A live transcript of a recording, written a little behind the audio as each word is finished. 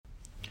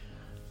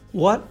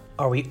What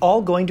are we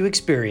all going to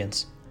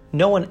experience?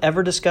 No one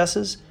ever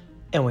discusses,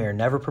 and we are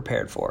never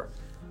prepared for.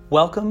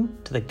 Welcome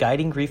to the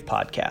Guiding Grief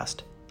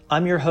Podcast.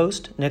 I'm your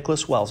host,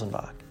 Nicholas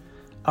Welzenbach.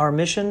 Our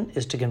mission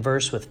is to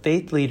converse with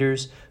faith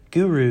leaders,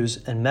 gurus,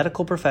 and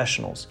medical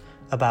professionals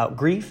about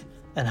grief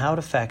and how it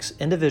affects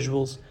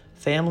individuals,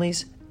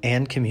 families,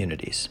 and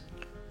communities.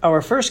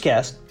 Our first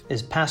guest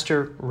is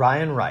Pastor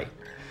Ryan Wright.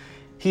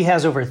 He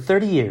has over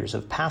 30 years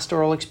of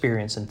pastoral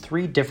experience in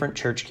 3 different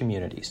church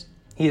communities.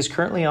 He is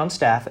currently on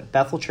staff at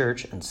Bethel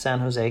Church in San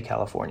Jose,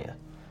 California.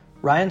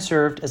 Ryan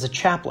served as a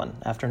chaplain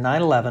after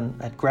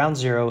 9/11 at Ground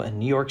Zero in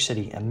New York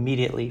City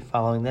immediately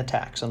following the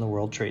attacks on the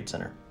World Trade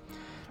Center.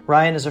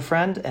 Ryan is a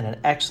friend and an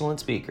excellent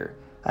speaker.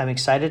 I'm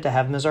excited to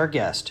have him as our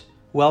guest.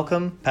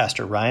 Welcome,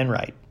 Pastor Ryan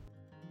Wright.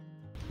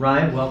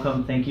 Ryan,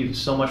 welcome. Thank you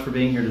so much for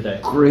being here today.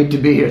 Great to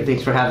be here.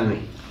 Thanks for having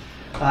me.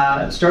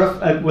 Start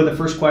off with the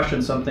first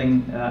question.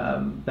 Something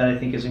that I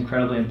think is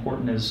incredibly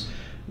important is,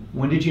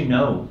 when did you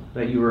know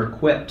that you were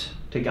equipped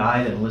to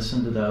guide and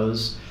listen to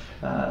those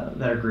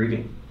that are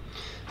grieving?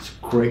 It's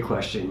a great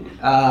question.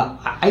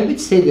 I would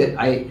say that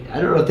I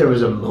don't know if there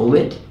was a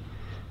moment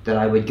that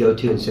I would go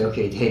to and say,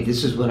 okay, hey,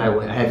 this is when I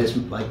went. I had this,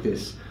 I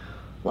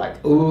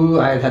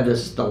had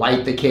this, the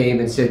light that came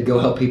and said, go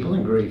help people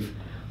in grief.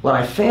 What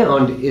I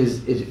found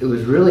is it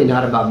was really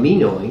not about me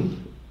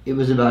knowing, it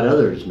was about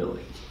others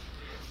knowing.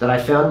 That I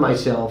found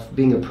myself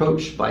being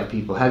approached by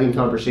people, having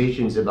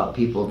conversations about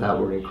people that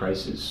were in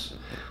crisis.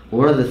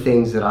 One of the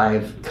things that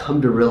I've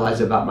come to realize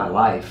about my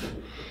life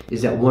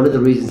is that one of the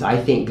reasons I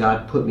think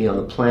God put me on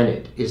the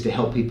planet is to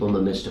help people in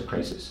the midst of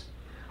crisis.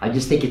 I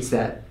just think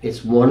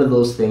it's one of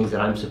those things that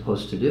I'm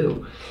supposed to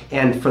do.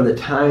 And from the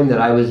time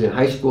that I was in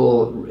high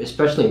school,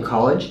 especially in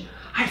college,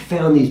 I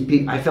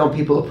found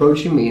people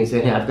approaching me and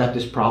saying, hey, I've got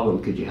this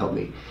problem, could you help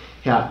me?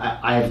 Yeah,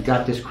 I've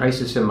got this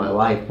crisis in my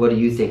life, what do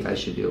you think I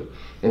should do?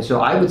 And so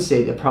I would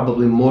say that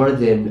probably more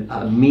than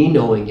me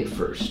knowing it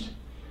first,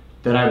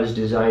 that I was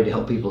designed to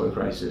help people in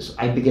crisis,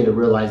 I began to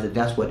realize that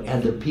that's what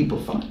other people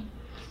thought.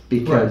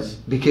 Because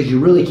you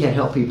really can't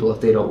help people if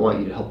they don't want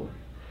you to help them.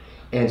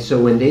 And so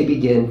when they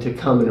begin to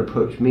come and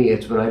approach me,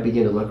 it's when I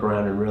begin to look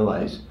around and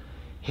realize,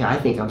 hey, I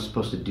think I'm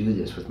supposed to do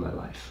this with my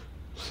life.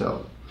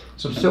 So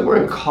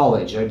we're in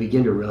college, I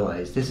begin to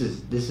realize this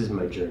is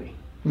my journey.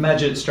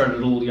 Imagine it started a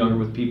little younger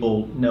with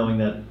people knowing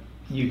that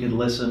you could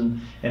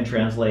listen and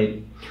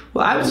translate.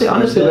 Well, I would say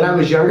honestly, when I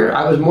was younger,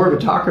 I was more of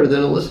a talker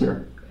than a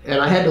listener. And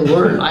I had to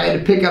learn, I had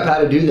to pick up how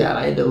to do that.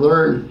 I had to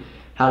learn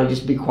how to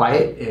just be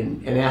quiet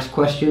and ask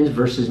questions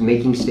versus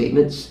making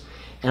statements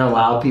and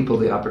allow people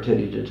the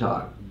opportunity to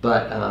talk.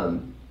 But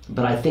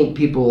I think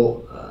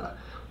people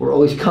were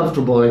always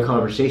comfortable in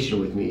conversation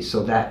with me,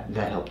 so that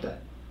helped that.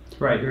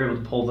 Right, you're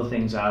able to pull the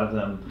things out of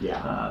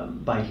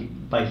them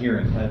by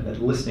hearing.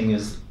 Listening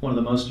is one of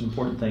the most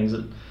important things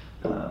that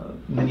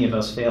many of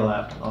us fail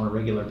at on a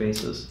regular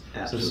basis.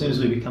 Absolutely. So as soon as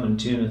we become in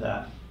tune with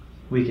that,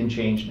 we can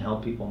change and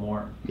help people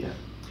more. Yeah.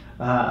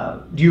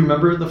 Do you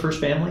remember the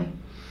first family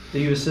that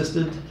you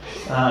assisted,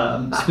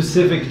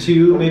 specific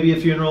to maybe a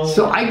funeral?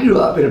 So I grew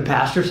up in a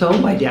pastor's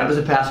home. My dad was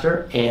a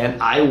pastor, and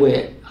I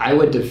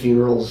went to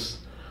funerals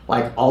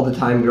like all the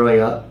time growing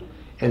up.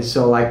 And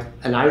so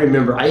and I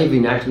remember I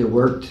even actually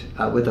worked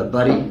with a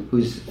buddy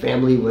whose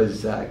family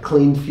was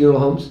cleaned funeral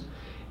homes.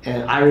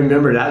 And I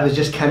remember that was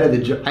just kind of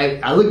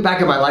I look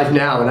back at my life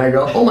now and I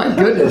go, oh my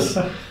goodness,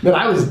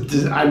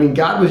 man,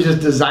 God was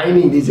just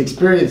designing these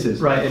experiences.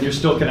 Right, and you're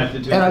still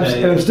connected to it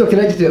and I'm still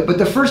connected to it. But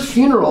the first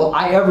funeral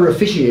I ever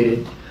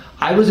officiated,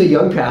 I was a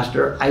young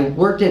pastor. I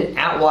worked in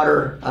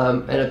Atwater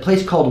at a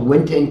place called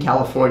Winton,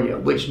 California,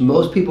 which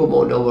most people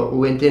won't know what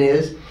Winton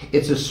is.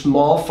 It's a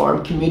small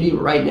farm community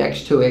right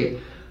next to a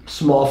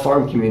small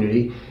farm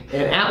community.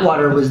 And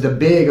Atwater was the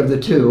big of the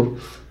two.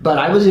 But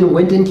I was in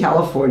Winton,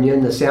 California,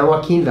 in the San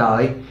Joaquin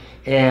Valley,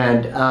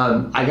 and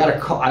I got a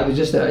call. I was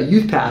just a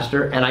youth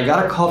pastor, and I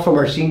got a call from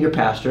our senior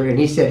pastor, and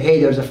he said,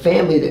 hey, there's a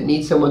family that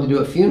needs someone to do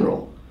a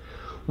funeral.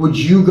 Would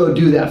you go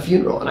do that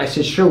funeral? And I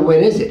said, sure,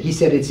 when is it? He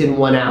said, it's in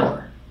 1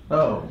 hour.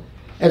 Oh.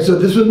 And so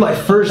this was my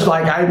first,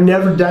 I'd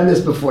never done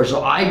this before,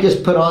 so I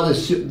just put on the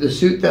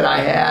suit that I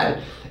had,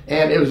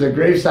 and it was a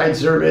graveside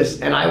service,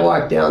 and I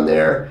walked down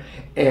there,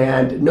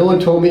 and no one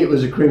told me it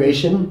was a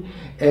cremation.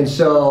 And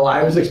so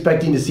I was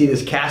expecting to see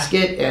this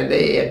casket, and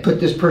they had put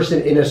this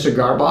person in a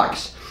cigar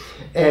box.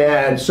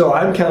 And so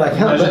I'm kind of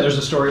like, there's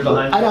a story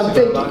behind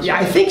it. Yeah,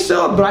 I think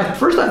so. But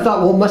first I thought,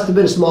 well, it must have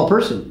been a small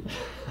person,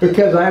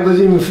 because I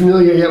wasn't even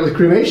familiar yet with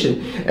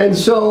cremation. And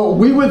so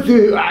we went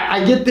through,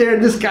 I get there,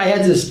 and this guy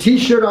has this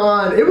t-shirt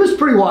on. It was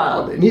pretty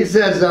wild. And he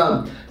says,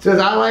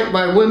 I like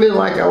my women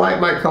like I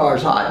like my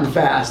cars, hot and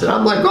fast. And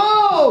I'm like,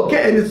 oh,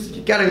 okay. And it's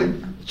got a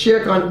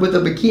chick with a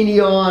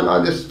bikini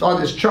on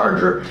this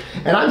Charger,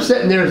 and I'm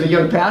sitting there as a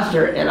young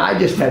pastor, and I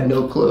just had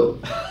no clue.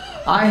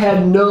 I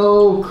had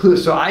no clue,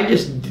 so I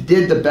just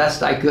did the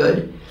best I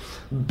could.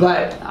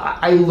 But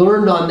I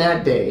learned on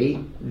that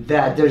day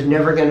that there's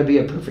never going to be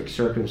a perfect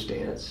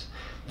circumstance,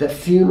 that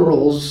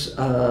funerals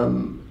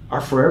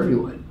are for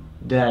everyone,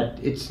 that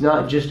it's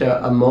not just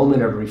a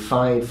moment of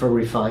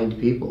refined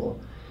people.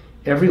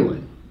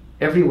 Everyone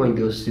everyone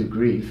goes through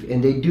grief,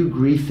 and they do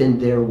grief in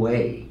their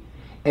way.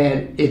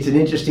 And it's an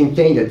interesting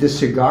thing that this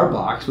cigar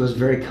box was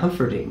very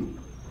comforting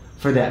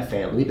for that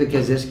family,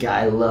 because this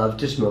guy loved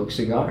to smoke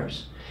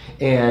cigars.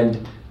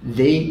 And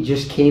they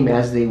just came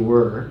as they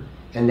were,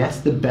 and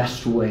that's the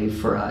best way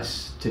for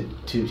us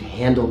to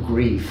handle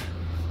grief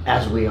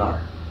as we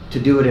are, to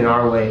do it in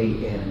our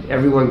way, and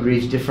everyone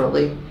grieves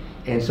differently,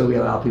 and so we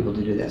allow people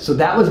to do that. So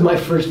that was my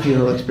first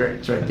funeral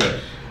experience right there.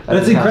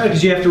 That's incredible,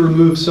 because you have to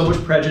remove so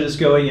much prejudice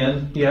going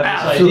in. You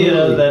have this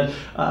idea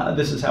that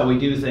this is how we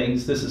do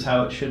things, this is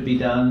how it should be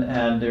done,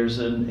 and there's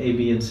an A,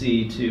 B, and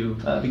C to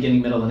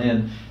beginning, middle, and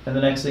end. And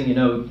the next thing you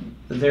know,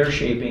 they're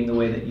shaping the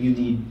way that you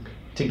need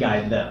to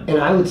guide them. And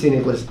I would say,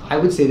 Nicholas, I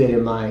would say that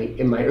in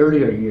my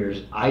earlier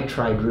years, I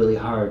tried really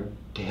hard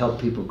to help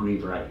people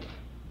grieve right.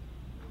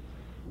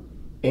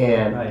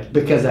 And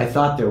because I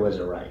thought there was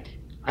a right.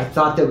 I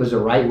thought there was a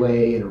right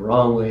way and a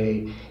wrong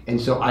way,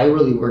 and so I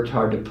really worked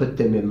hard to put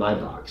them in my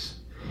box.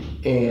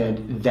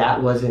 And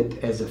that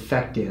wasn't as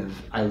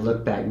effective. I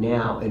look back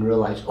now and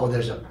realize, oh,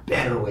 there's a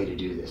better way to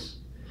do this.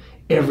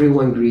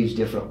 Everyone grieves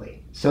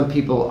differently. Some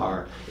people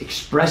are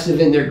expressive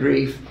in their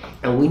grief,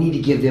 and we need to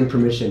give them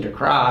permission to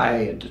cry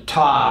and to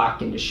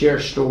talk and to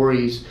share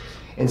stories.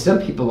 And some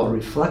people are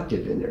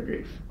reflective in their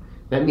grief.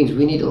 That means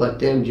we need to let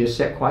them just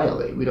sit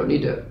quietly. We don't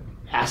need to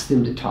ask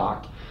them to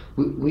talk.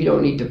 We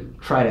don't need to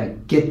try to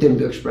get them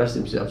to express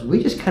themselves.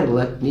 We just kind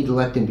of need to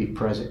let them be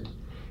present.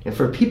 And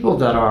for people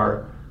that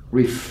are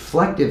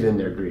reflective in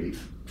their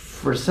grief,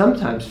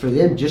 sometimes for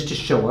them just to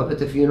show up at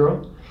the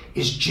funeral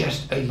is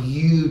just a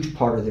huge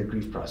part of their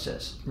grief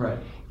process. Right.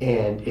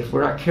 And if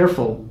we're not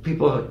careful,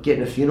 people get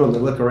in a funeral and they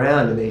look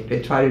around and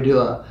they try to do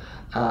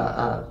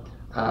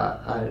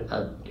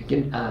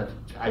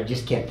I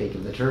just can't think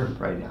of the term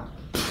right now.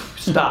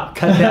 Stop,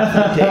 cut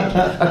that,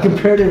 take a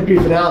comparative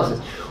grief analysis.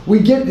 We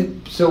get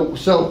so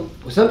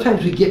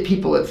sometimes we get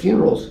people at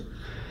funerals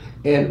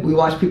and we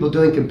watch people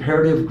doing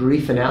comparative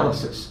grief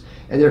analysis,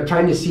 and they're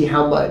trying to see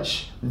how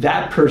much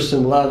that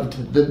person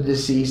loved the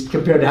deceased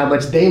compared to how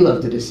much they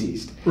loved the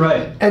deceased.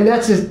 Right. And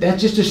that's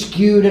just a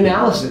skewed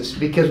analysis,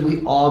 because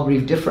we all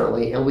grieve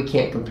differently and we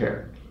can't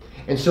compare.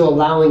 And so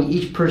allowing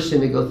each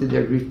person to go through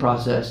their grief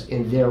process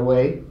in their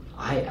way,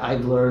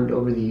 I've learned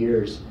over the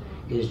years,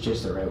 is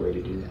just the right way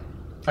to do that.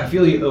 I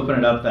feel you open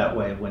it up that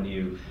way when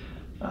you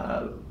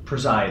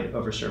preside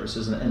over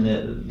services, and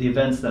the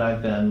events that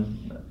I've been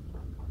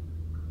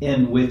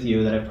in with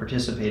you, that I've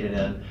participated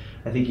in,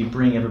 I think you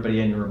bring everybody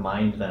in and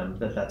remind them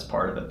that that's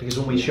part of it. Because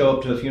when we show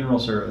up to a funeral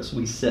service,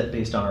 we sit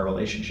based on our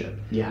relationship.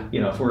 Yeah.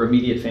 You know, if we're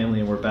immediate family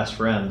and we're best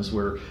friends,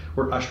 we're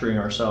ushering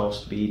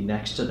ourselves to be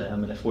next to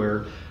them. And if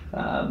we're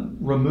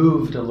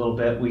removed a little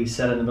bit, we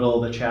sit in the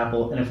middle of the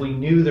chapel. And if we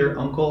knew their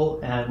uncle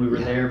and we were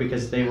there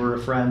because they were a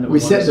friend, we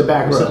sit in the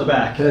back row. We sit in the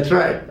back. That's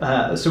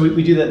right. So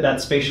we do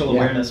that spatial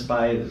awareness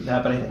by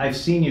that. But I've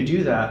seen you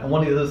do that. And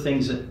one of the other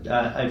things that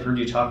I've heard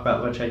you talk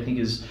about, which I think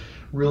is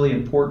really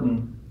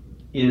important,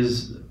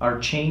 is our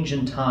change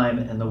in time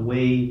and the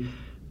way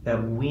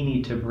that we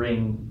need to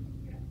bring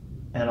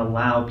and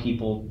allow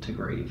people to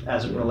grieve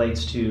as it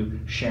relates to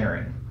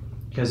sharing.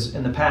 Because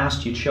in the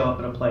past, you'd show up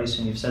at a place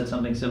and you've said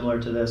something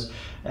similar to this,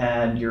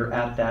 and you're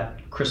at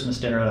that Christmas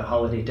dinner, that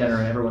holiday dinner,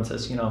 and everyone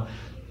says, you know,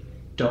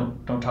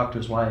 don't talk to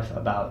his wife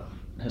about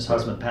his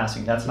husband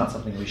passing. That's not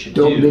something we should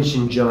do. Don't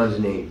mention John's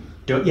name.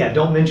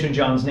 Don't mention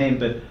John's name,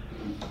 but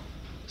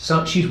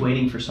she's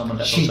waiting for someone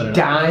to She's open it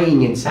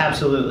dying up. inside.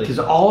 Absolutely. Because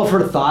all of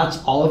her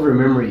thoughts, all of her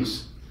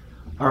memories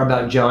are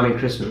about John and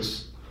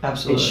Christmas.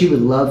 Absolutely. And she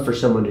would love for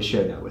someone to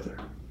share that with her.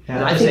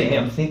 And I say, hey,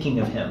 I'm thinking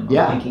of him.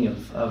 Yeah. I'm thinking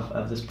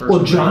of this person.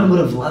 Well, John would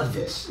have loved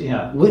this.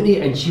 Yeah. Wouldn't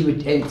he? And she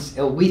would,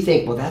 and we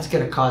think, well, that's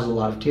going to cause a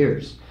lot of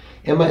tears.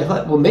 And I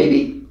thought, well,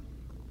 maybe,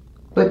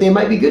 but they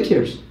might be good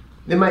tears.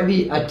 They might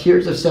be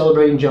tears of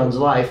celebrating John's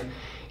life.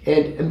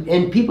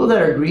 And people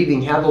that are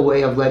grieving have a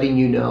way of letting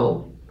you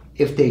know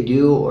if they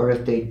do or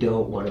if they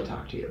don't want to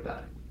talk to you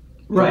about it.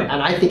 Right.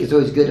 And I think it's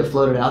always good to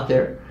float it out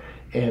there.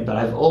 But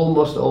I've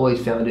almost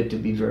always found it to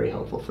be very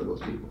helpful for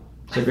those people.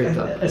 It's a great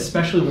thought.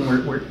 Especially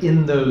when we're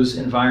in those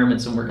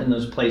environments and we're in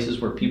those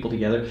places where people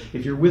together,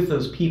 if you're with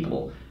those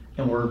people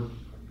and we're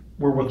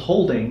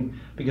withholding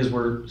because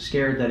we're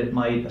scared that it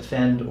might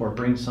offend or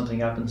bring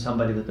something up in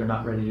somebody that they're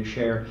not ready to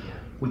share,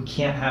 we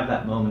can't have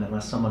that moment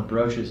unless someone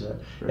broaches it.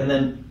 Right. And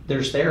then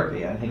there's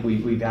therapy. I think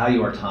we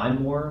value our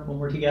time more when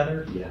we're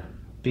together. Yeah.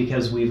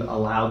 Because we've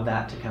allowed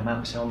that to come out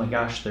and say, oh my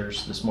gosh,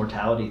 there's this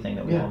mortality thing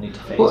that we all need to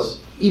face. Well,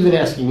 even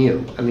asking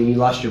you, I mean, you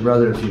lost your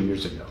brother a few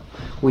years ago.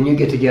 When you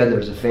get together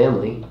as a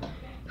family,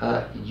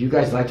 you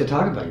guys like to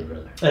talk about your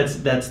brother.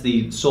 That's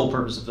the sole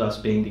purpose of us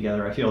being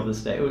together, I feel,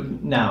 this day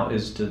now,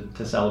 is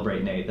to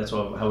celebrate Nate. That's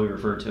how we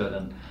refer to it.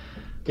 And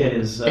it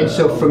is. And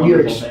so from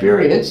your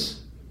experience,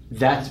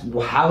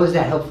 how is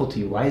that helpful to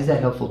you? Why is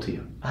that helpful to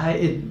you?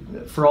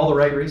 For all the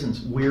right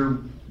reasons.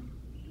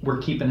 We're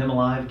keeping him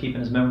alive, keeping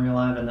his memory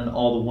alive, and then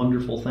all the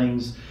wonderful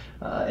things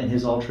in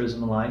his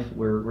altruism in life,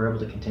 we're able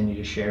to continue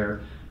to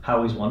share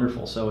how he's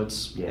wonderful. So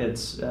it's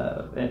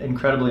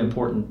incredibly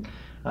important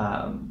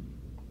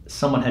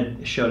someone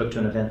had showed up to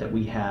an event that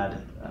we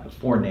had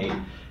for Nate,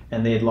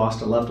 and they had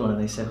lost a loved one, and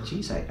they said,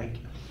 geez,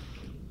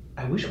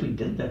 I wish we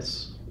did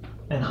this.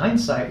 In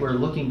hindsight, we're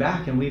looking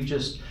back, and we've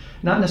just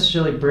not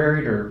necessarily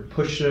buried or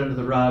pushed it under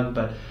the rug,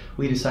 but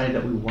we decided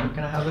that we weren't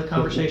going to have the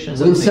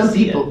conversations. When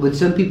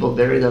some people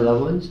bury their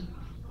loved ones,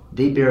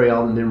 they bury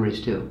all the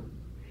memories too.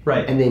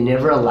 Right. And they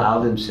never allow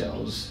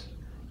themselves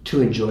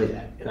to enjoy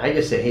that. And I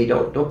just say, hey,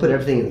 don't put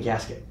everything in the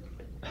casket.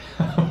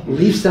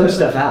 Leave some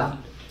stuff out.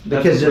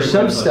 Because there's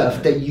some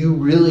stuff that you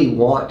really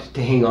want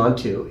to hang on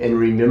to and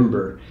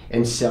remember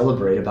and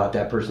celebrate about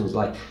that person's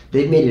life.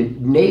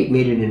 Nate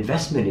made an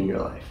investment in your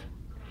life.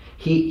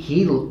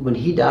 He when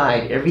he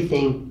died,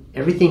 everything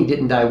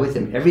didn't die with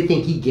him.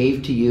 Everything he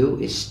gave to you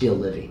is still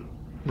living.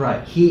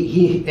 Right.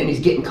 He's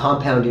getting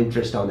compound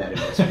interest on that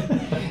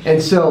investment.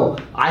 And so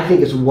I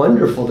think it's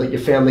wonderful that your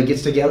family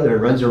gets together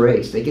and runs a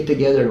race. They get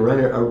together and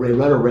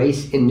run a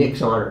race in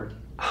Nick's honor.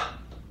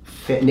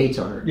 Nate's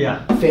honor.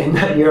 Yeah.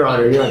 Not your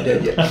honor. You're not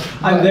dead yet.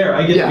 I'm there.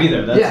 I get to be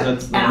there.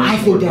 That's and I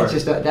think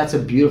that's a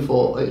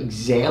beautiful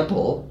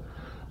example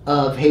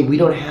of, hey, we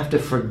don't have to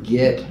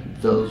forget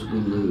those we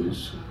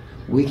lose.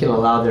 We can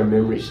allow their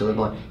memories to live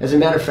on. As a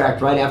matter of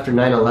fact, right after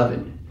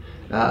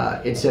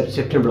 9/11, in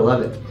September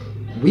 11th,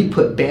 we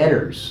put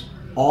banners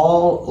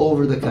all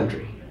over the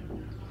country,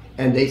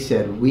 and they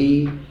said,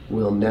 "We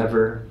will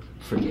never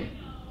forget."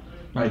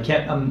 Right.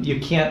 You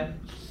can't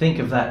think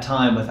of that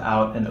time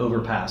without an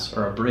overpass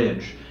or a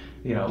bridge,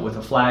 with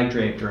a flag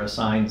draped or a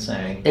sign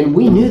saying. And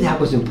we knew that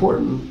was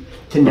important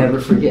to never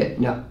forget.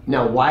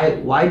 Now,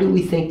 why do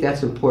we think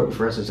that's important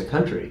for us as a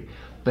country,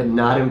 but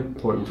not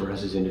important for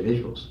us as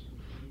individuals?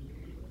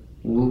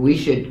 We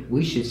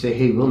should say,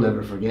 hey, we'll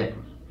never forget.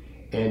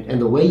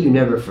 And the way you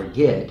never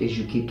forget is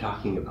you keep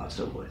talking about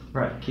someone.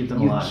 Right, keep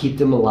them alive. You keep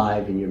them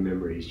alive in your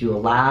memories. You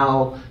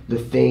allow the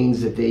things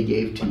that they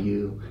gave to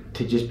you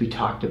to just be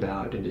talked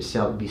about and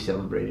to be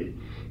celebrated.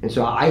 And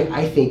so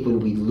I think when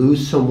we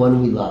lose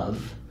someone we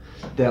love,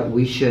 that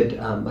we should,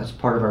 as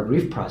part of our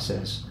grief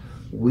process,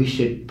 we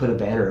should put a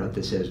banner up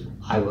that says,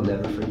 I will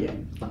never forget.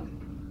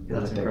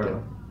 That's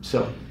incredible.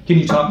 So, can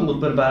you talk a little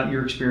bit about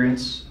your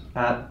experience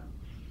at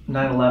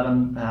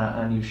 9/11,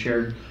 and you've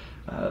shared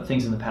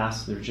things in the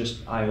past that are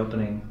just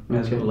eye-opening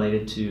as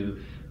related to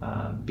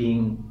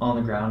being on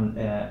the ground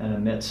and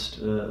amidst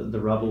the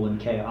rubble and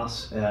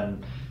chaos,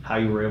 and how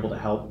you were able to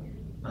help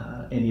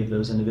any of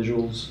those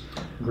individuals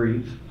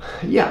grieve?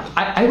 Yeah,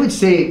 I would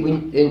say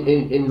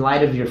in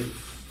light of your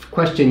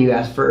question you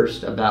asked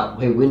first about,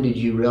 hey, when did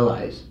you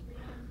realize?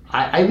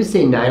 I would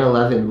say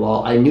 9/11,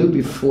 well, I knew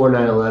before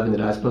 9/11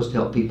 that I was supposed to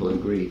help people in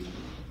grief.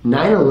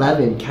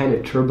 9/11 kind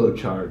of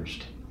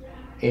turbocharged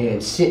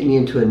and sent me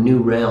into a new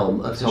realm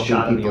of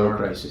helping people in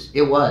crisis.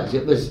 It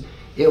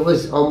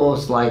was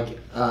almost like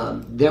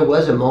there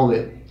was a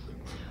moment.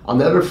 I'll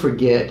never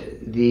forget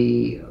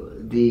the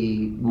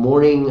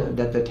morning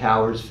that the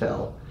towers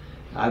fell.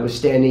 I was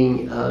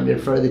standing in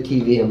front of the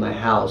TV in my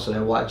house, and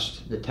I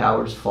watched the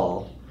towers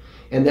fall.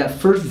 And that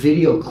first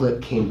video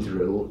clip came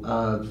through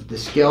of the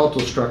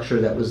skeletal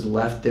structure that was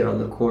left there on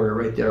the corner,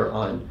 right there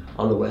on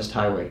the West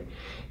Highway.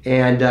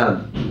 And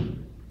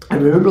I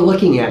remember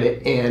looking at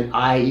it, and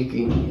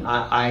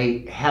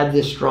I had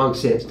this strong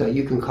sense. Now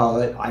you can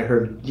call it,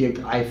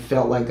 I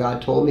felt like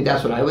God told me.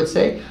 That's what I would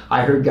say.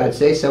 I heard God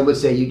say. Some would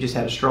say you just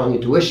had a strong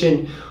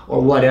intuition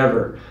or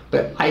whatever.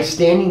 But I was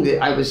standing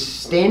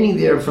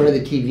there in front of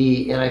the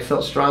TV, and I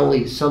felt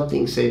strongly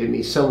something say to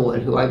me, someone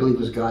who I believe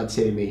was God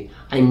say to me,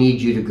 I need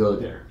you to go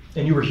there.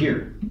 And you were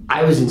here?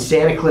 I was in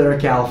Santa Clara,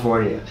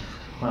 California.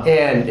 Wow.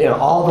 And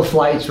all the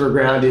flights were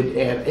grounded,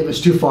 and it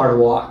was too far to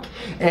walk.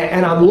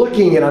 And I'm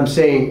looking and I'm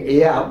saying,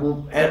 yeah.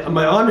 Well,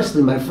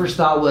 honestly, my first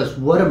thought was,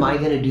 what am I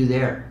going to do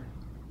there?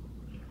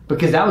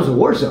 Because that was a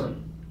war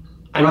zone.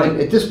 I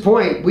mean, at this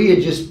point, we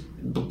had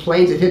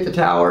planes had hit the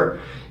tower.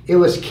 It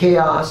was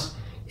chaos,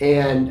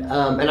 and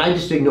I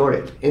just ignored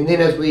it. And then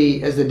as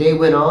the day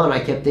went on, I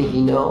kept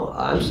thinking, no,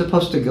 I'm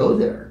supposed to go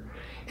there.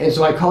 And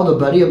so I called a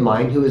buddy of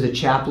mine who was a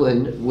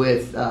chaplain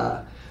with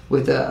a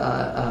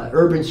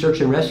urban search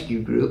and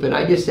rescue group, and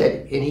I just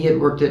said, and he had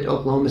worked at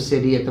Oklahoma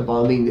City at the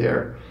bombing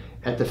there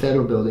at the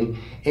federal building,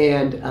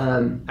 and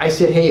I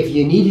said, hey, if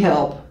you need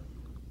help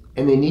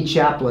and they need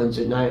chaplains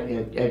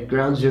at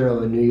Ground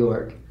Zero in New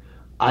York,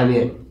 I'm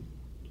in.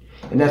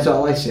 And that's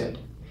all I said.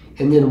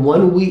 And then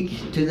 1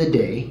 week to the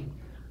day,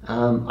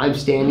 I'm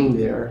standing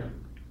there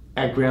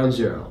at Ground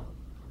Zero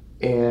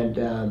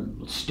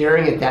and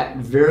staring at that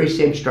very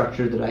same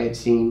structure that I had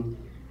seen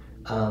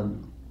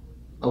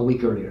a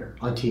week earlier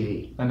on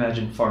TV. I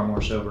imagine far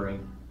more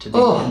sobering to be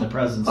in the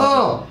presence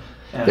of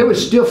it. There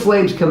was still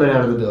flames coming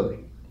out of the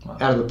building,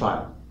 out of the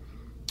pile.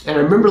 And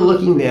I remember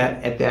looking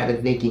at that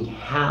and thinking,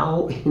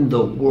 how in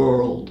the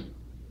world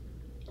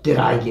did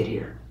I get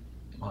here?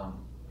 Wow.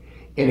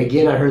 And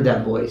again, I heard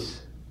that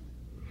voice.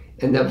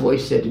 And that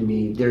voice said to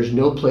me, there's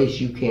no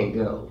place you can't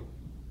go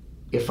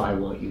if I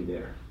want you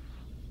there.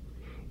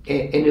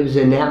 And it was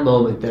in that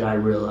moment that I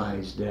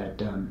realized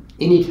that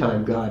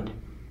anytime God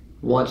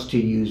wants to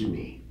use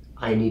me,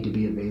 I need to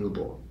be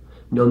available.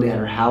 No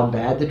matter how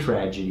bad the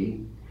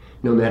tragedy,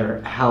 no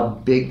matter how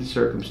big the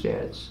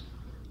circumstance,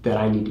 that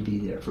I need to be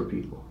there for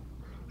people.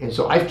 And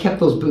so I've kept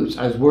those boots.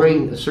 I was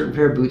wearing a certain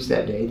pair of boots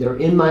that day. They're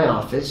in my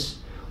office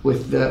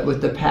with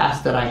the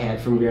past that I had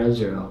from Ground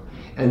Zero.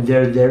 And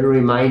they're there to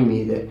remind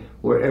me that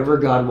wherever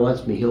God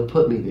wants me, He'll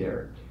put me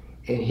there.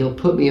 And He'll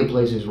put me in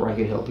places where I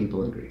can help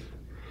people in grief.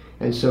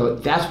 And so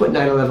that's what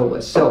 9/11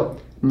 was. So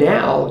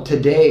now,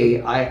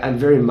 today, I'm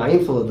very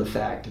mindful of the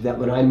fact that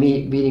when I'm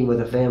meeting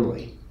with a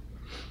family,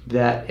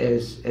 that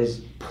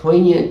as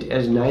poignant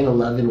as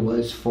 9/11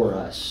 was for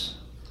us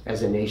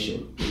as a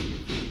nation,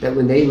 that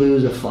when they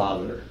lose a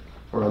father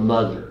or a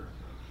mother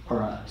or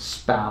a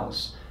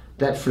spouse,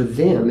 that for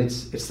them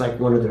it's like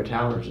one of their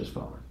towers has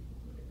fallen.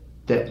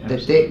 That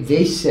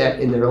they set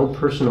in their own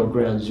personal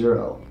ground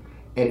zero,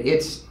 and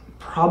it's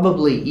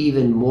probably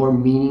even more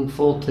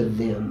meaningful to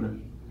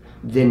them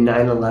than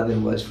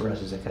 9/11 was for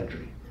us as a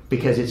country,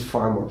 because it's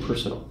far more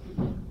personal.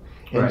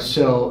 And Right.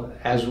 so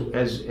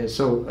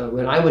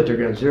when I went to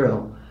Ground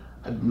Zero,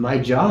 my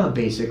job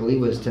basically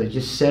was to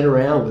just sit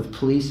around with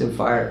police and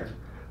fire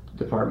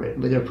department,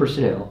 with their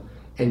personnel,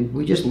 and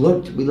we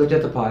looked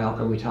at the pile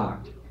and we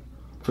talked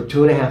for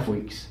 2.5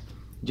 weeks.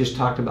 Just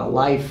talked about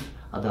life,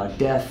 about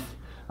death,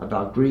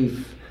 about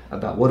grief,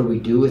 about what do we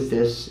do with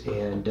this,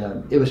 and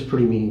it was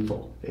pretty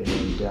meaningful, and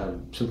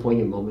some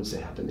poignant moments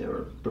that happened there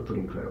were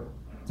pretty incredible.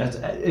 That's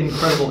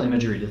incredible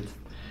imagery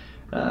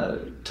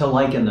to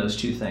liken those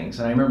two things.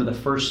 And I remember the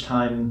first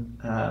time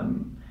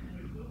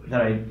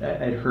that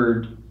I'd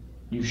heard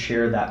you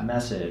share that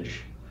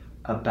message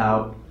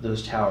about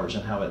those towers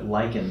and how it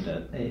likened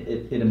it.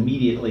 It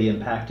immediately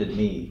impacted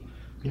me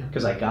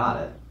because I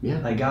got it. Yeah.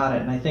 I got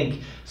it. And I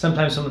think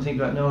sometimes someone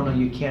thinks about, no,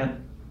 you can't.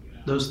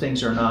 Those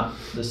things are not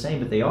the same,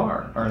 but they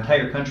are. Our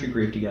entire country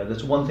grieved together.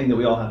 That's one thing that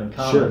we all have in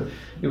common. Sure.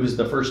 It was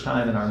the first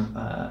time in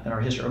our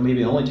history, or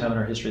maybe the only time in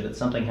our history, that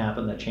something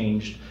happened that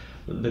changed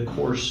the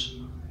course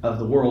of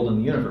the world and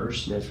the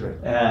universe. That's right.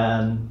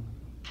 And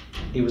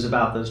it was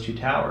about those two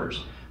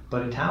towers.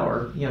 But a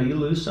tower, you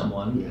lose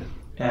someone.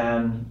 Yeah.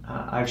 And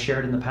I've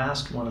shared in the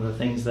past, one of the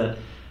things that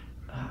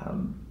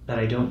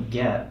I don't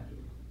get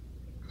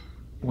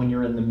when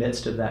you're in the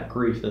midst of that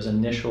grief,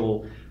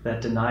 that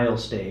denial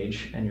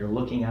stage, and you're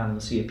looking out in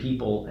the sea of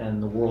people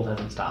and the world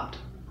hasn't stopped.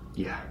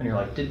 Yeah. And you're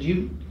like, did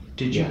you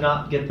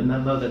not get the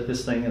memo that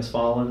this thing has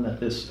fallen, that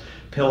this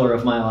pillar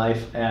of my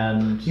life,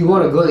 and... You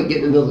want to go and get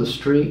in the middle of the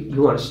street,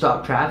 you want to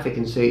stop traffic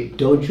and say,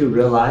 don't you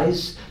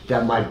realize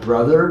that my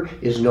brother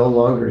is no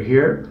longer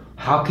here?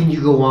 How can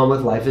you go on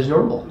with life as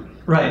normal?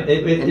 Right.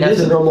 And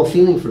that's a normal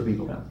feeling for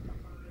people.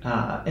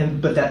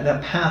 But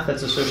that path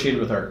that's associated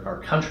with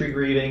our country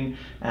grieving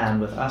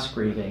and with us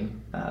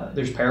grieving,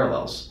 there's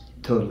parallels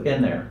Totally.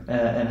 in there,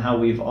 and how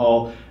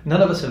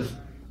none of us have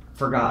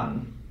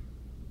forgotten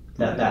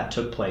that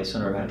took place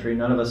in our country.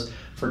 None of us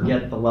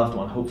forget the loved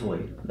one,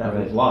 hopefully, that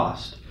we've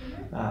lost.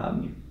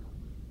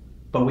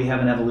 But we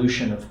have an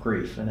evolution of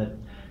grief, and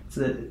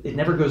it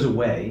never goes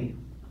away,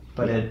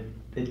 but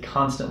it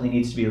constantly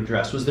needs to be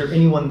addressed. Was there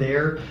anyone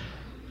there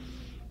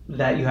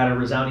that you had a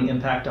resounding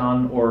impact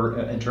on, or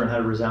in turn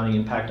had a resounding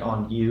impact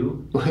on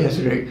you? Well, that's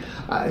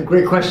a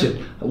great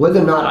question.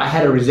 Whether or not I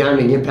had a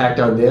resounding impact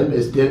on them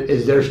is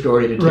their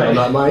story to tell, Right.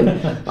 not mine.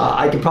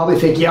 I could probably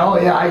think,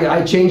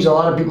 I changed a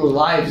lot of people's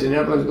lives, and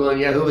everyone's going,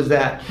 yeah, who was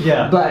that?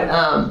 Yeah. But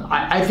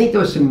I think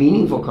there was some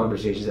meaningful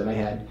conversations that I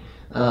had.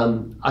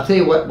 I'll tell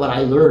you what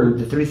I learned.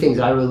 The three things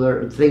I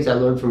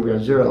learned from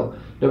Ground Zero.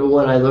 Number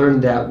one, I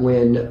learned that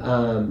when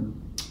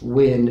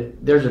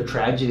there's a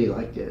tragedy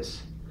like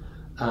this,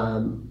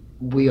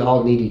 we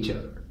all need each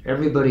other.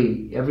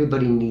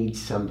 Everybody needs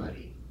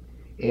somebody.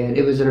 And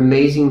it was an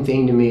amazing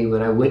thing to me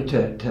when I went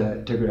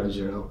to Ground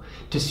Zero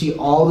to see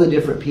all the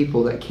different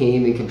people that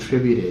came and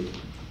contributed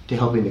to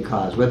helping the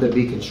cause, whether it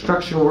be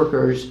construction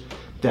workers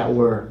that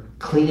were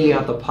cleaning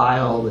out the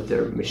pile with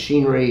their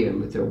machinery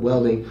and with their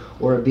welding,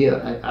 or it be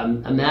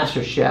a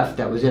master chef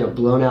that was in a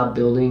blown out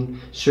building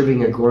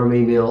serving a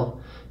gourmet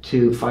meal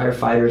to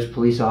firefighters,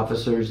 police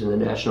officers, and the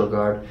National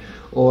Guard,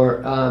 or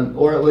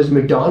it was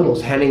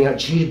McDonald's handing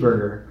out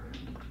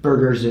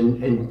burgers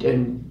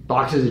and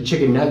boxes of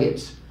chicken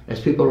nuggets as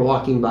people were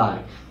walking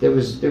by. There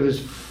was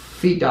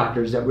feet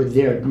doctors that were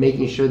there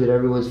making sure that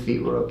everyone's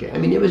feet were okay. I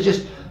mean, there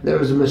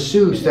was a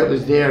masseuse that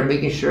was there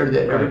making sure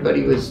that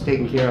everybody was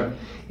taken care of.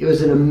 It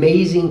was an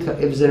amazing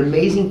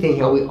thing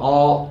how we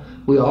all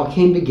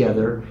came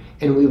together,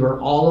 and we were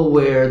all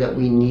aware that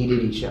we needed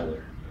each other.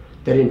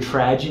 That in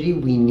tragedy,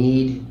 we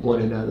need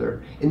one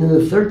another. And then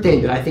the third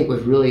thing that I think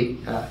was really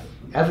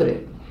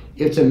evident,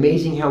 it's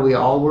amazing how we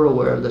all were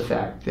aware of the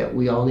fact that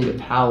we all need a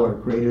power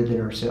greater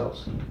than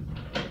ourselves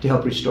to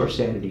help restore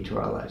sanity to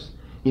our lives.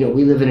 We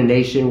live in a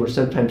nation where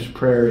sometimes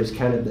prayer is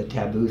kind of the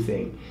taboo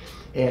thing.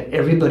 And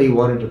everybody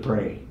wanted to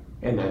pray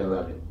at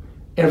 9/11.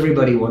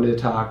 Everybody wanted to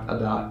talk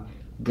about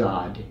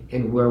God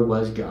and where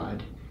was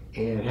God.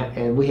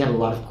 And we had a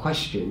lot of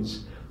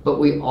questions. But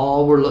we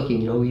all were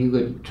looking, you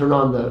could turn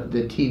on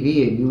the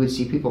TV and you would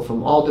see people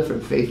from all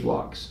different faith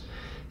walks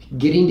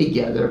getting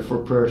together for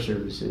prayer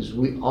services.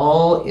 We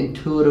all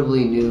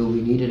intuitively knew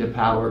we needed a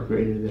power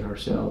greater than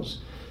ourselves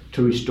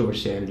to restore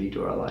sanity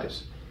to our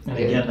lives. And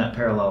again, that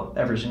parallel,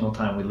 every single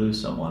time we lose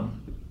someone,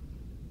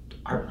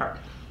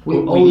 we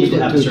we need to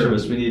have look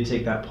service. eternity. We need to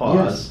take that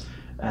pause. Yes.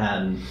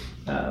 And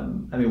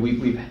I mean,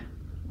 we've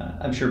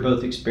I'm sure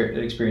both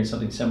experienced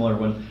something similar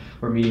when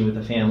we're meeting with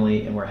a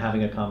family and we're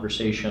having a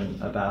conversation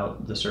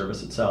about the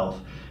service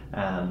itself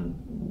and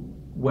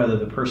whether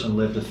the person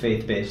lived a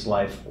faith-based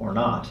life or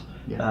not.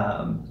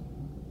 Yeah.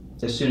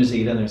 As soon as they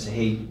get in there and say,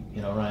 hey,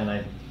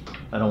 Ryan,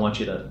 I don't want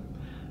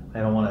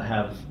to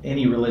have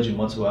any religion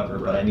whatsoever,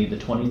 but I need the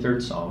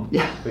 23rd Psalm.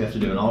 Yeah. We have to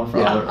do an Our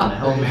Father and a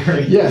Hail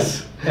Mary.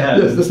 Yes.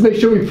 Yes. Let's make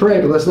sure we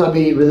pray, but let's not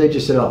be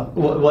religious at all.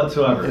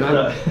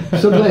 Whatsoever.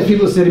 Sometimes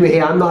people say to me,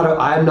 hey,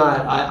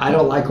 I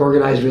don't like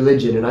organized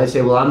religion. And I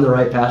say, well, I'm the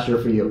right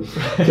pastor for you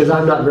because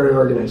I'm not very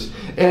organized.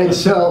 And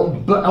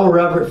so, or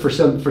reverent for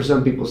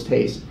some people's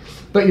taste.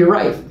 But you're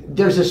right.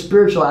 There's a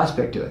spiritual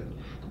aspect to it.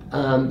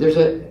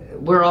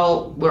 We're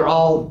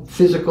all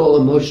physical,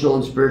 emotional,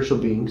 and spiritual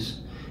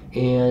beings.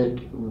 And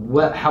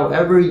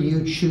however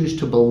you choose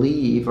to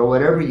believe, or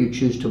whatever you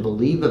choose to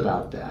believe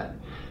about that,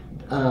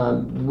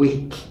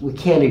 we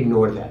can't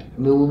ignore that. I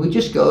mean, when we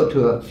just go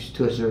to a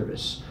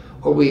service,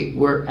 or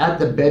we're at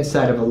the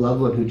bedside of a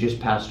loved one who just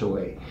passed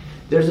away,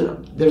 there's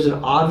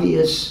an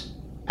obvious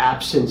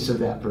absence of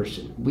that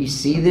person. We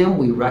see them,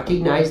 we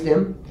recognize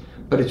them,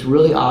 but it's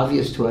really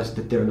obvious to us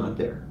that they're not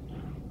there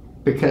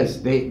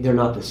because they're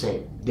not the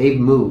same. They've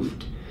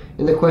moved,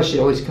 and the question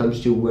always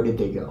comes to, where did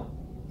they go?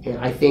 And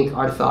I think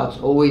our thoughts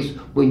always,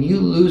 when you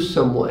lose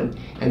someone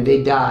and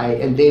they die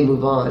and they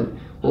move on,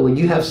 well, when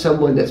you have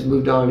someone that's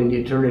moved on in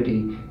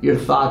eternity, your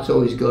thoughts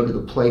always go to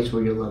the place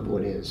where your loved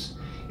one is.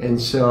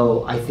 And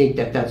so I think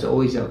that's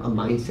always a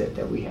mindset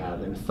that we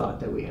have and a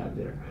thought that we have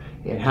there.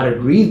 And how to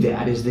grieve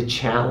that is the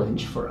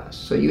challenge for us.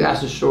 So you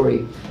asked a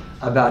story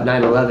about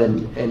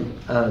 9/11, and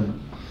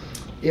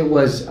it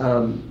was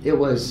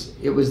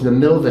the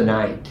middle of the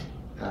night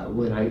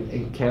when I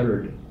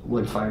encountered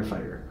one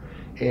firefighter.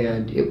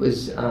 And it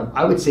was,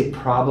 I would say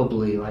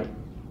probably like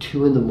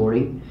 2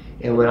 a.m.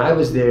 And when I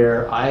was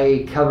there,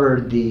 I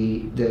covered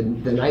the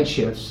night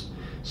shifts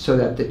so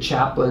that the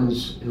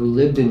chaplains who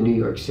lived in New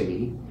York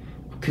City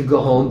could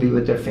go home, be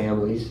with their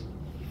families,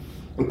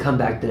 and come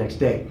back the next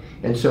day.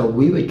 And so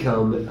we would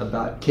come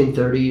about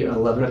 10:30 or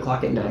 11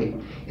 o'clock at night,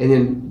 and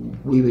then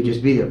we would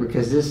just be there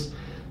because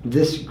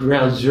this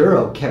ground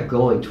zero kept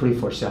going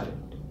 24/7.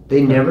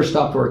 They never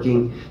stopped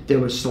working. There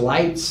was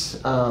lights,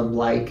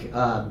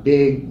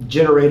 big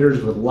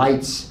generators with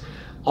lights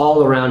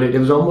all around it. It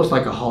was almost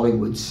like a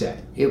Hollywood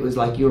set. It was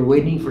like you were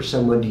waiting for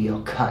someone to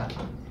yell, cut.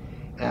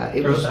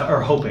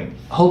 Or hoping.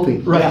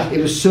 Hoping, right. Yeah,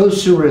 it was so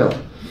surreal.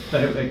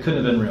 But it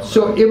couldn't have been real.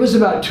 So it was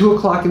about 2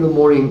 o'clock in the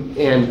morning,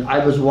 and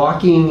I was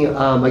walking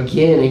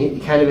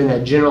again, kind of in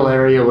that general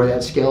area where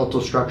that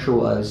skeletal structure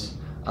was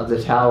of the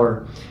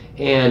tower.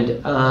 And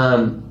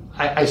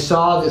I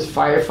saw this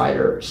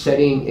firefighter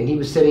sitting, and he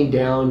was sitting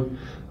down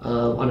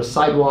on a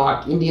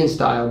sidewalk, Indian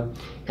style,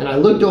 and I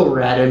looked over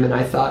at him and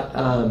I thought,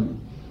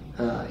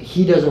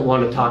 he doesn't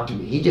want to talk to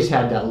me. He just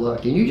had that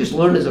look. And you just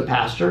learn as a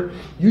pastor,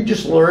 you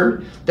just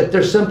learn that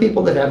there's some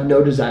people that have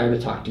no desire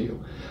to talk to you.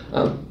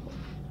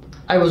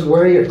 I was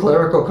wearing a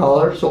clerical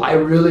collar, so I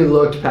really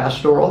looked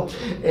pastoral,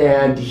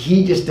 and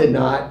he just did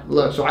not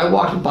look. So I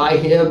walked by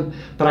him,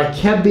 but I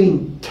kept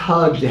being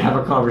tugged to have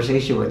a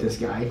conversation with this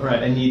guy.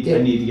 Right, I need to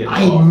get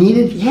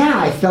involved.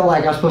 I felt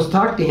like I was supposed to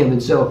talk to him,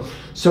 and so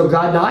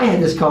God and I had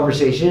this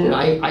conversation, and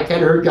I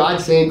kind of heard God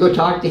saying, go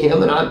talk to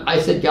him, and I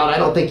said, God, I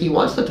don't think he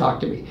wants to talk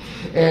to me.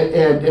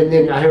 And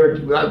then I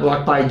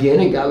walked by again,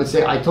 and God would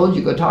say, I told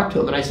you go talk to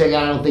him. And I said,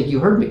 God, I don't think you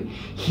heard me.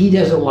 He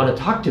doesn't want to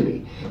talk to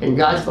me. And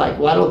God's like,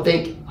 well, I don't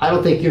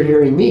think you're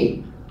hearing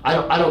me.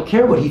 I don't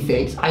care what he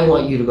thinks. I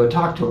want you to go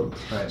talk to him.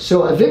 Right.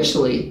 So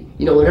eventually,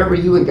 whenever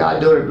you and God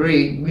don't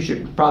agree, we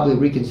should probably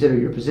reconsider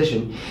your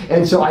position.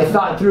 And so I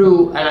thought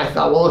through, and I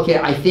thought, well, okay,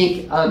 I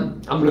think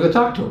I'm going to go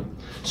talk to him.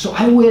 So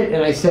I went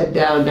and I sat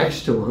down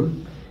next to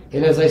him.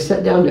 And as I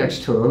sat down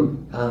next to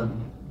him,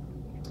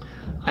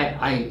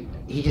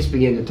 he just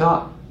began to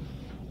talk.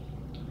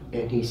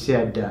 And he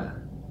said,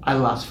 I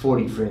lost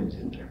 40 friends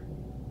in there.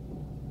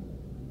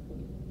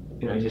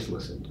 And I just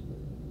listened.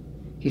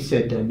 He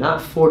said,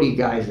 not 40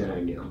 guys that I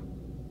knew.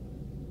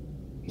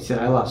 He said,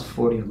 I lost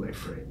 40 of my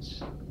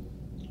friends.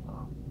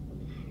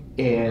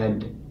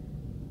 And,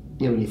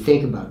 when you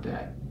think about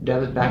that, that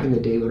was back in the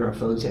day when our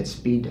phones had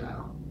speed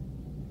dial.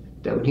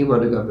 That when he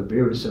wanted to go have a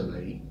beer with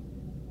somebody,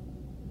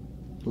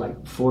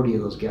 like 40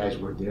 of those guys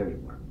weren't there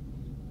anymore.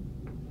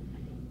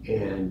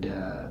 And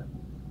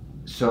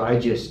so I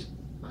just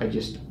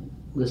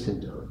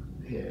listened to him,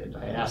 and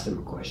I asked him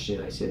a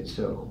question. I said,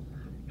 so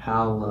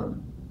how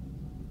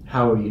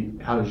are you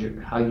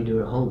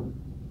doing at home?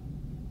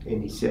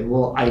 And he said,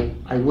 well, I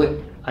went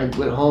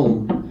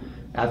home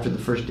after the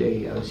first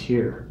day I was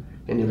here,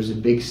 and there was a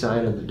big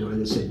sign on the door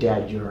that said,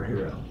 Dad, you're our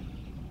hero.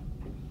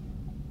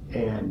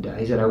 And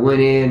he said, I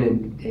went in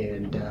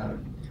and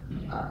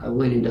I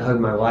went in to hug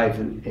my wife,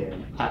 and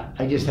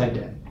I just had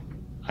to,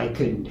 I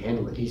couldn't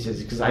handle it. He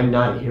says, because I'm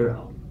not a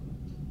hero.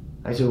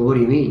 I said, well, what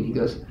do you mean? He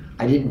goes,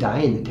 I didn't die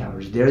in the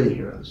towers. They're the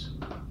heroes.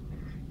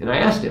 And I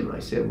asked him, I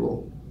said,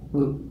 well,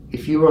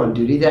 if you were on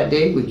duty that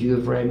day, would you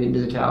have ran into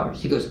the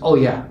towers? He goes, oh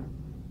yeah.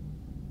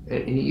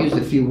 And he used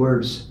a few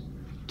words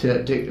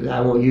that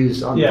I won't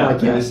use on the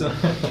podcast.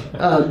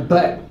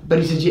 But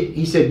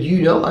he said,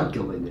 you know I'd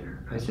go in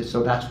there. I said,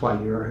 so that's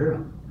why you're a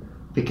hero.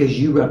 Because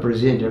you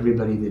represent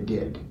everybody that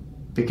did.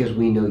 Because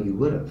we know you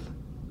would have.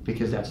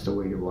 Because that's the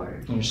way you're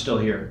wired. And you're still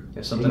here.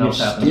 If something else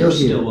happens, you're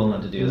still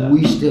willing to do that.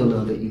 We still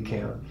know that you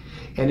count.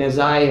 And as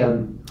I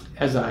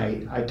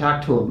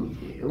talked to him,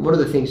 one of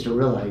the things to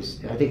realize,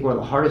 I think one of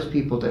the hardest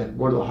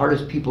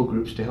people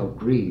groups to help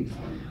grieve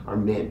are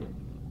men.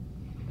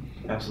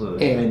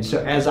 Absolutely. And so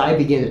as I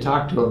began to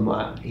talk to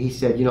him, he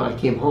said, I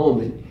came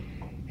home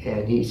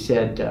and he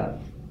said,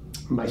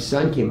 my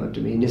son came up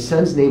to me, and his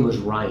son's name was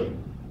Ryan.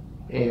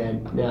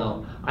 And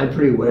now I'm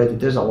pretty aware that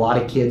there's a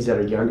lot of kids that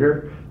are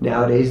younger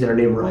nowadays that are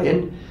named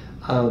Ryan.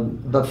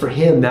 But for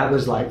him, that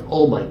was like,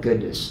 oh my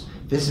goodness,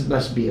 this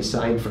must be a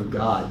sign from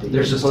God. That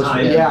there's supposed to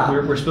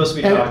be, we're supposed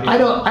to be talking. I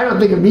don't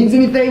think it means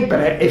anything,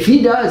 but if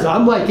he does,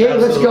 I'm like, hey,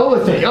 Let's go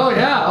with it. Oh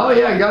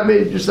yeah, God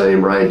made your son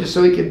named Ryan just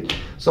so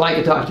I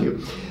could talk to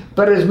you.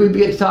 But as we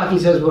begin to talk, he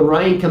says, when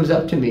Ryan comes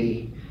up to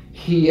me,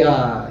 he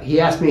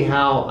asked me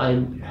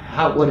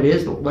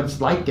what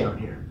it's like down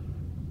here.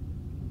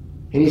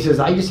 And he says,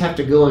 I just have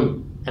to go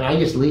and I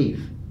just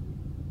leave.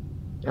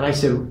 And I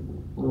said,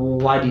 well,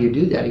 why do you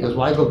do that? He goes,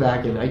 well, I go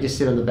back and I just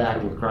sit on the back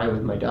and cry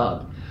with my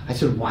dog. I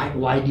said,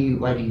 why do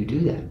you do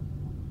that?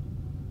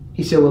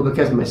 He said, well,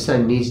 because my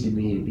son needs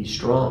me to be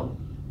strong.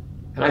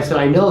 And I said,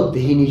 I know that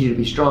he needs you to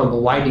be strong, but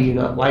why do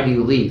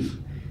you leave?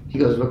 He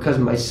goes, because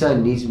my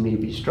son needs me to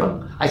be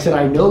strong. I said,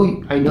 I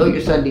know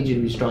your son needs you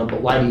to be strong,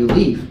 but why do you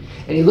leave?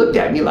 And he looked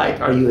at me like,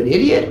 are you an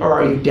idiot or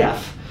are you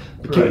deaf?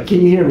 Right.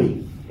 Can you hear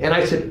me? And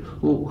I said,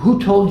 well,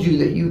 who told you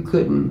that you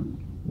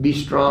couldn't be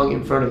strong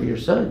in front of your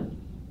son?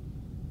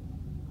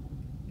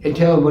 And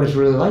tell him what it's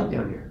really like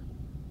down here.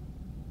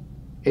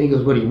 And he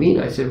goes, what do you mean?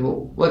 I said,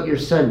 well, what your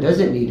son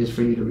doesn't need is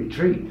for you to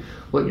retreat.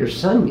 What your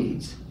son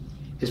needs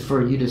is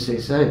for you to say,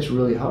 son, it's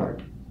really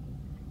hard.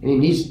 And he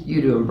needs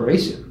you to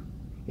embrace him.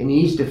 And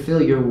he needs to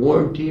feel your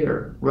warm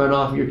tear run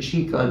off your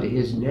cheek onto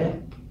his neck.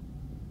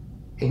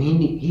 And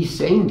he's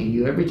saying to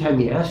you, every time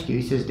he asks you,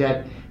 he says,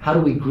 Dad, how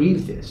do we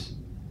grieve this?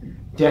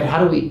 Dad,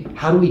 how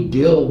do we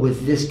deal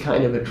with this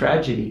kind of a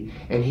tragedy?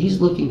 And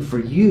he's looking for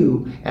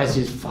you as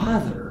his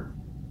father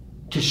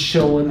to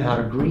show him how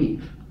to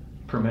grieve.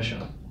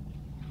 Permission.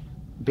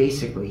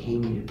 Basically, he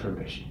needed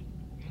permission.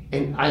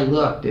 And I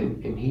looked,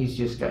 and he's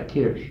just got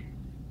tears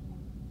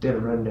that are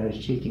running down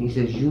his cheek. And he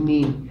says, you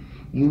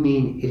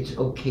mean it's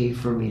okay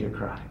for me to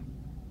cry?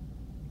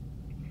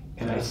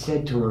 And I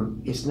said to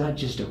him, it's not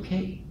just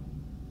okay.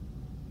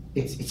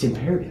 It's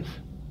imperative.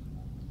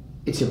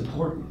 It's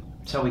important.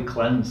 It's how we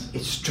cleanse.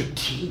 It's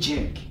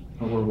strategic.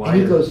 And we're wired.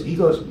 And he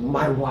goes,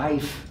 my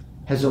wife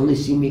has only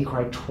seen me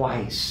cry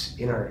twice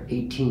in our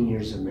 18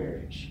 years of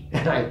marriage.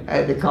 And I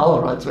had to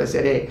call her on, so I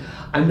said, hey,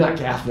 I'm not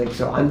Catholic,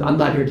 so I'm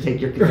not here to take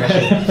your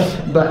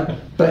confession.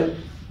 but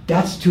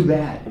that's too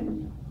bad.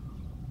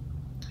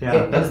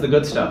 Yeah, that's the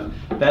good stuff.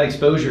 That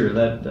exposure,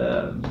 that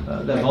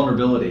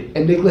vulnerability.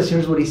 And Nicholas,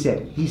 here's what he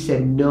said. He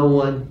said, no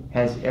one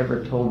has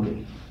ever told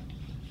me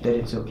that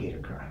it's okay to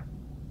cry.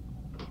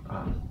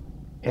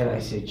 And I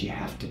said, you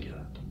have to do it.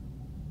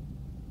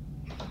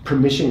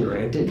 Permission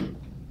granted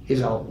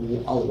is a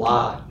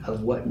lot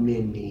of what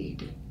men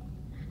need.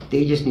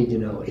 They just need to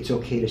know it's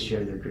okay to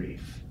share their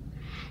grief.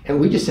 And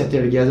we just sat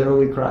there together and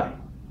we cried.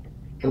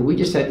 And we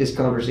just had this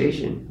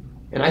conversation.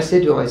 And I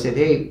said to him, I said,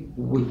 hey,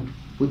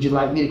 would you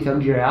like me to come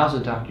to your house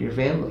and talk to your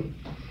family?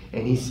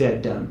 And he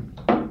said,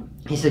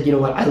 you know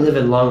what, I live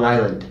in Long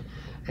Island,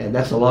 and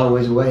that's a long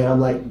ways away. And I'm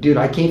like, dude,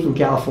 I came from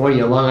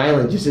California. Long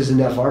Island just isn't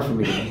that far from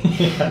me.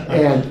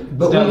 Yeah.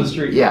 But down the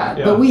street. Yeah,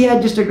 but we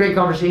had just a great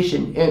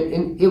conversation,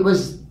 and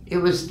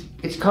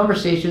it's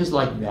conversations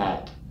like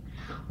that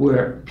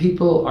where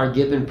people are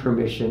given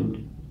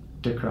permission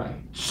to cry.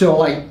 So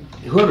like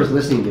whoever's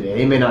listening today,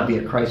 they may not be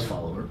a Christ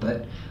follower,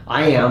 but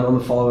I am. I'm a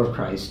follower of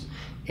Christ,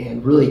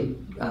 and really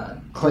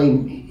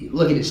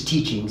look at his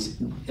teachings.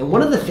 And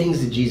one of the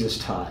things that Jesus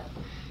taught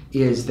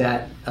is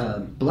that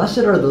blessed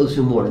are those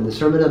who mourn. In the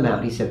Sermon on the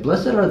Mount, he said,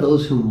 blessed are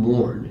those who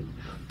mourn,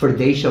 for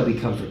they shall be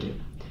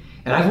comforted.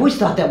 And I've always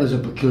thought that was a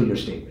peculiar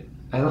statement.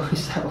 I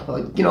always thought,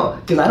 well,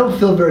 because I don't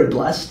feel very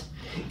blessed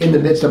in the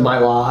midst of my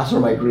loss or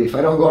my grief.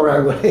 I don't go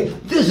around going, hey,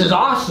 this is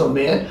awesome,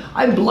 man.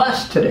 I'm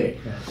blessed today.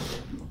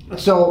 Yeah.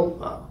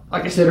 So,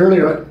 like I said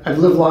earlier, I've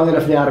lived long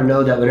enough now to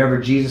know that whenever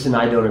Jesus and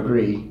I don't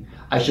agree,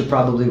 I should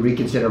probably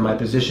reconsider my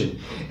position.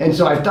 And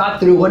so I've thought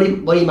through what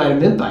he might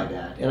have meant by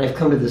that. And I've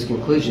come to this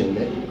conclusion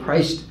that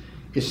Christ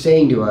is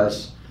saying to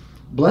us,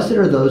 blessed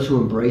are those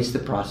who embrace the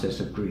process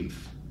of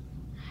grief.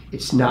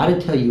 It's not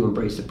until you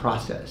embrace the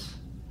process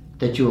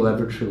that you will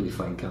ever truly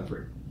find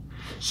comfort.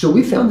 So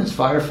we found this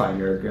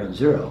firefighter at Ground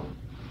Zero,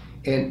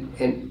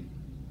 and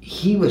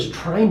he was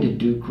trying to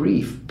do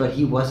grief, but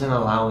he wasn't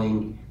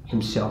allowing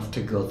himself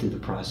to go through the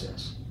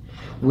process.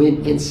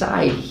 When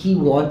inside he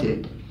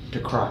wanted to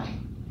cry.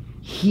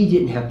 he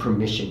didn't have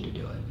permission to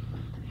do it.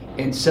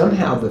 And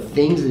somehow the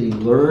things that he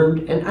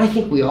learned, and I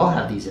think we all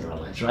have these in our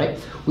lives, right?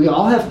 We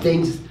all have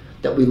things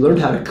that we learned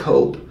how to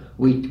cope.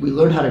 We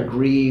learned how to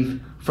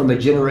grieve from a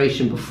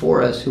generation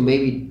before us who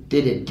maybe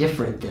did it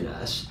different than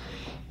us.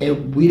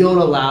 And we don't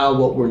allow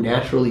what we're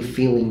naturally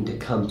feeling to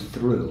come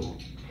through.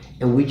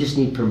 And we just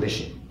need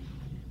permission.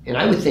 And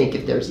I would think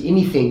if there's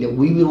anything that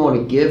we would want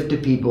to give to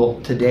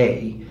people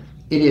today,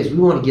 it is we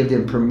want to give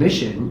them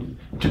permission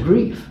to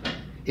grieve.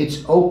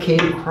 It's okay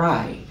to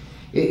cry.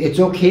 It's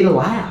okay to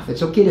laugh.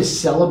 It's okay to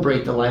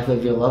celebrate the life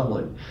of your loved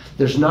one.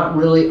 There's not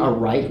really a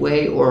right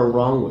way or a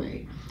wrong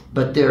way,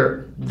 but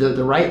the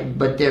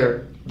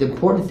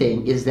important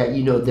thing is that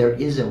you know there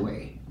is a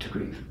way to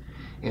grieve.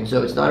 And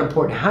so it's not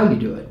important how you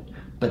do it,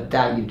 but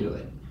that you do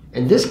it.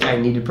 And this guy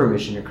needed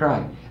permission to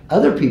cry.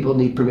 Other people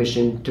need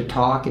permission to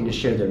talk and to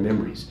share their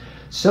memories.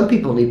 Some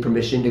people need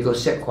permission to go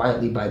sit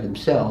quietly by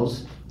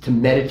themselves, to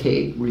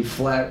meditate,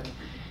 reflect,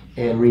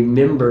 and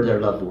remember their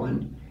loved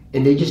one.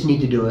 And they just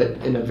need to do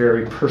it in a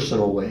very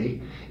personal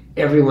way.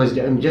 We're as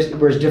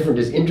different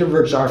as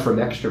introverts are from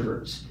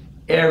extroverts.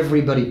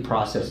 Everybody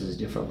processes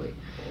differently.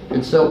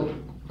 And so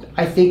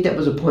I think that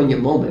was a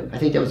poignant moment. I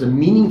think that was a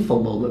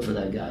meaningful moment for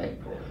that guy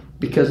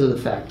because of the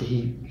fact that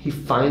he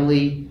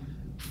finally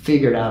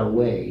figured out a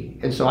way.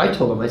 And so I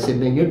told him, I said,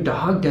 man, your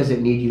dog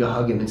doesn't need you to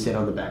hug him and sit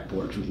on the back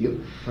porch with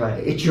you. Right.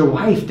 It's your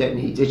wife that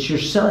needs, it's your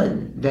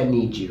son that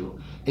needs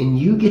you. And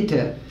you get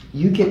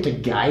to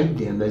guide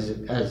them as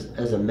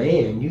a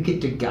man. You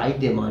get to guide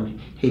them on,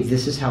 hey,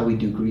 this is how we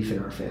do grief in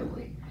our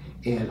family.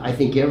 And I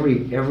think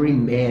every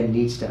man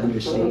needs to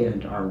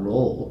understand our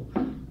role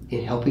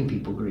in helping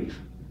people grieve.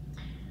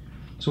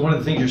 So one of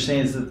the things you're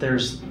saying is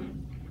that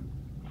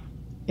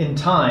in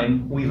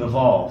time, we've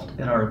evolved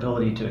in our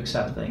ability to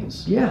accept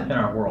things in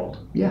our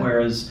world. Yeah.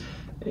 Whereas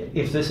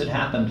if this had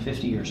happened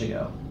 50 years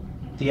ago,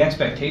 the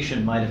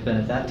expectation might have been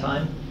at that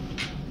time,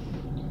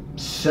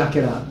 suck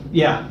it up.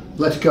 Yeah.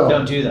 Let's go.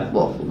 Don't do that.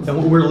 Well,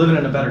 and we're living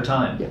in a better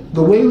time. Yeah.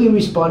 The way we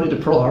responded to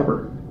Pearl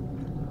Harbor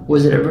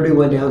was that everybody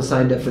went down and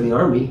signed up for the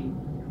Army,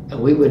 and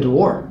we went to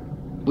war.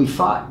 We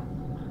fought.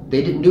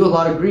 They didn't do a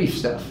lot of grief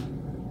stuff.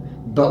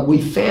 But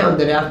we found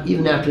that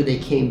even after they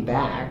came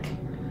back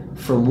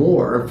from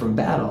war, from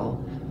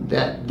battle,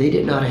 that they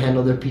didn't know how to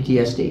handle their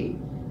PTSD.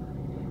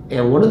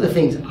 And one of the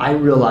things I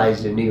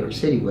realized in New York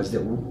City was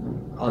that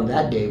on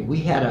that day we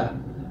had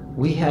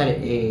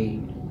a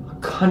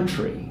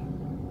country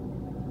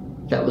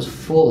that was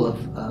full of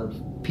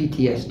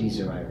PTSD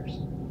survivors.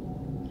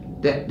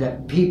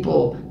 That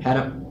people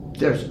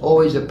there's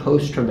always a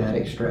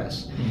post-traumatic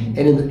stress. Mm-hmm.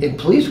 And in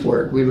police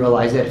work, we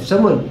realize that if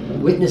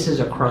someone witnesses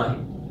a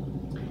crime,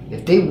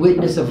 if they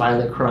witness a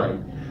violent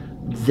crime,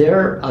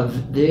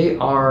 they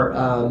are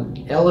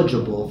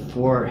eligible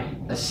for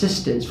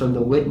assistance from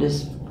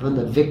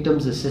the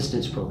Victims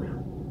Assistance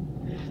Program.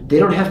 They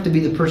don't have to be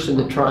the person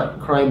the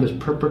crime was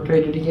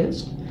perpetrated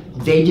against.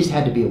 They just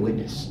had to be a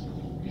witness.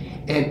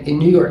 And in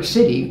New York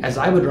City, as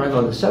I would drive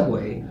on the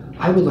subway,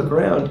 I would look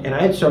around and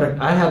I'd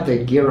have the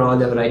gear on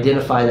that would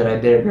identify that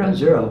I'd been at Ground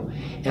Zero.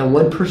 And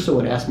one person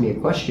would ask me a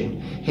question,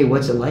 hey,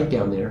 what's it like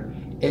down there?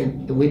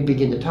 And we'd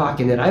begin to talk.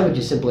 And then I would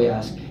just simply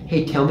ask,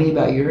 hey, tell me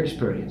about your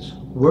experience.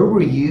 Where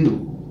were you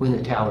when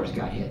the towers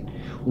got hit?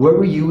 Where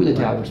were you when the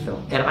towers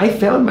fell? And I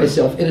found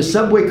myself in a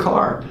subway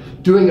car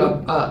doing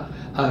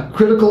a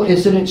critical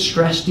incident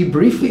stress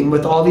debriefing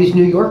with all these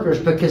New Yorkers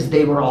because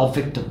they were all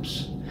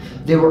victims.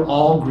 They were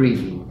all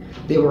grieving.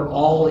 They were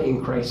all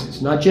in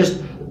crisis, not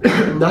just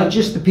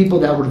the people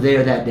that were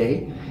there that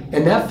day.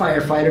 And that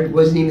firefighter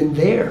wasn't even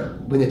there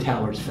when the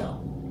towers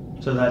fell.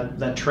 So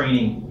that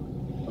training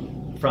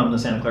from the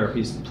Santa Clara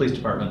Police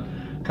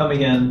Department,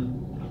 coming in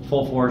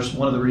full force,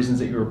 one of the reasons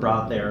that you were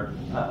brought there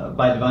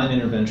by divine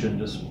intervention,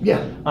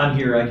 I'm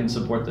here, I can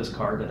support this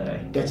car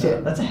today. That's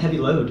it. That's a heavy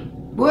load.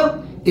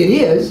 Well, it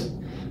is,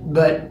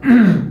 but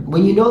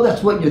when you know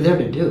that's what you're there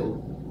to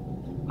do,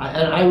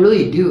 I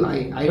really do.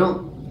 I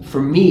don't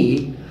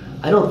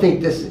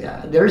think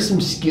there's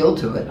some skill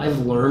to it. I've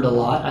learned a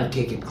lot. I've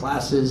taken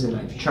classes and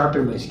I've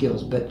sharpened my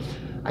skills. But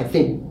I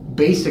think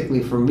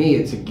basically for me,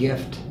 it's a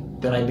gift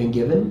that I've been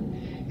given.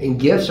 And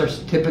gifts are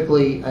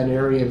typically an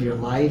area of your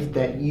life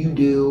that you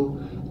do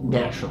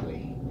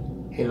naturally.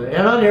 And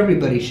not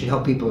everybody should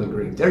help people in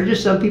grief. There are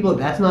just some people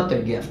that's not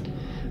their gift.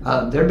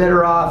 They're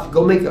better off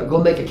go make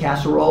a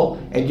casserole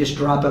and just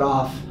drop it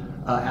off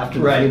after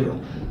the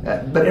funeral.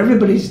 But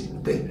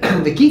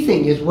the key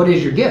thing is, what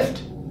is your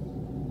gift?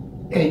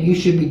 And you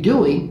should be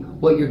doing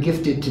what you're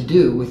gifted to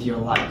do with your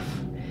life.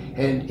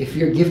 And if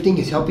your gifting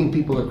is helping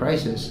people in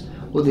crisis,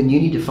 well, then you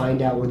need to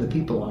find out where the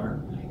people are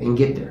and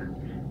get there.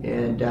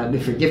 And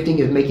if your gifting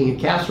is making a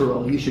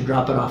casserole, you should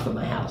drop it off at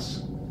my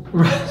house.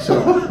 Right.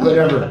 So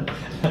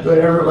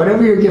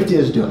whatever your gift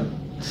is, do it.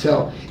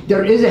 So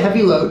there is a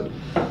heavy load,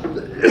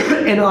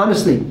 and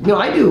honestly,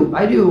 I do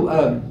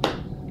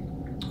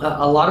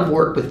a lot of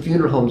work with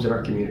funeral homes in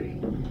our community.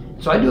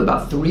 So I do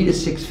about 3 to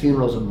 6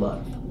 funerals a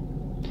month.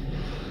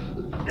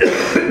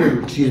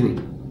 Excuse me.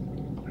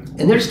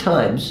 And there's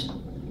times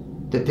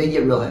that they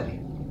get real heavy.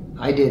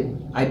 I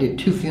did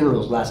 2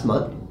 funerals last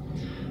month.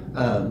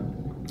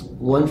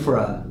 One for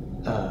a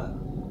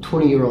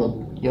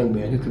 20-year-old young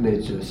man who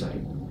committed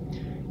suicide,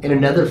 and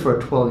another for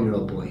a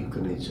 12-year-old boy who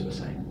committed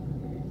suicide.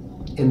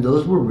 And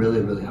those were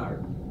really, really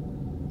hard.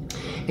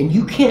 And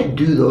you can't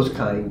do those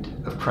kind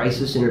of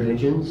crisis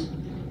interventions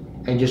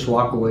and just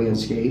walk away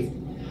unscathed.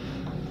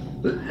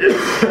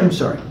 I'm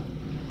sorry.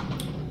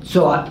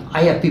 So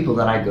I have people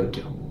that I go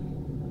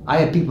to. I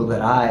have people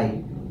that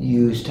I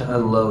use to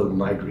unload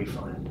my grief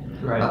on.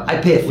 Right.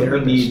 I pay a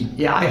therapist.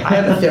 Yeah, I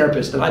have a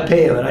therapist, and I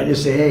pay him, and I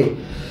just say, hey,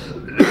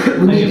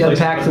 we need to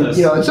unpack some.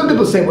 And some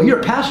people say, well, you're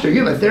a pastor,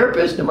 you have a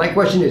therapist, and my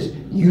question is,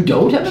 you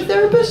don't have a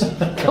therapist?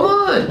 Come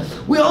on,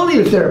 we all need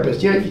a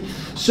therapist.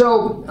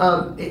 So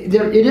it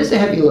is a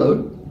heavy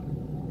load.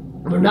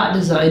 We're not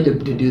designed to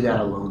do that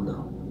alone,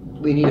 though.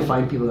 We need to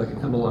find people that can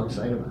come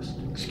alongside of us.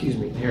 Excuse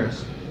me.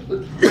 Yes.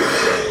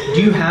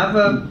 Do you have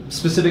a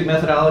specific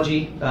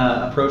methodology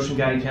approach in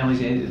guiding families?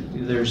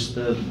 There's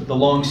the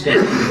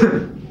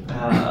long-standing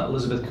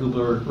Elizabeth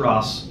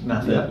Kubler-Ross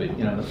method,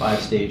 the 5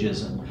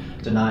 stages, and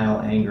denial,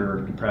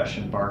 anger,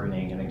 depression,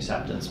 bargaining, and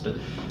acceptance. But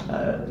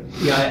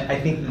I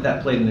think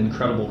that played an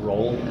incredible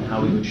role in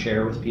how we would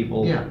share with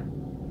people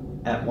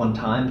at one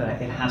time, but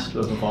it has to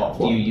have evolved.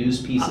 Well, do you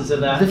use pieces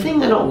of that? The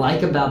thing I don't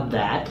like about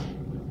that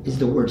is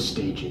the word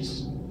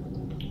stages.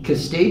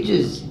 Because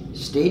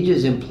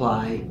stages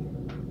imply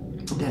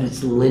that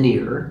it's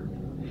linear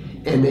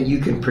and that you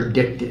can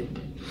predict it.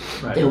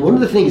 Right. And one of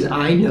the things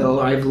I know,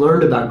 I've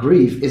learned about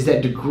grief, is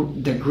that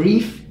the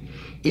grief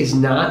is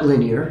not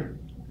linear,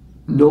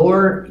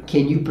 nor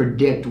can you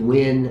predict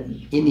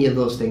when any of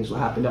those things will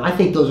happen. Now, I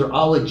think those are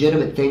all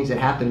legitimate things that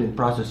happen in the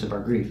process of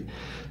our grief.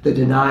 The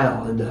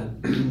denial and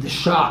the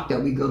shock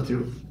that we go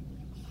through.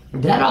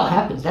 That all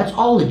happens. That's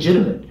all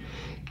legitimate.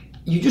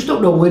 You just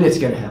don't know when it's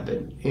going to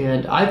happen.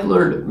 And I've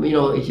learned,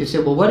 if you say,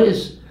 well, what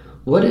is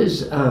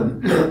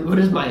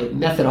my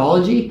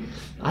methodology?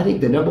 I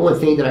think the number one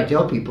thing that I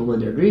tell people when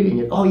they're grieving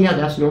is, oh yeah,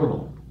 that's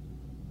normal.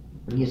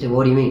 And you say, well,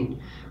 what do you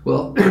mean?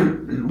 Well,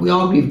 we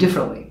all grieve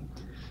differently.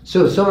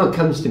 So if someone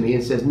comes to me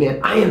and says, man,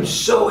 I am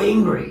so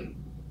angry.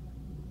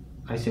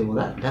 I say,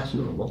 well, that's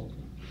normal.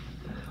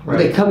 Right. Or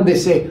they come and they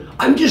say,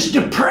 I'm just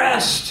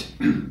depressed.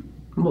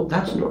 Well,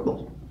 that's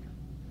normal.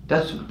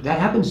 That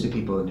happens to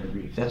people in their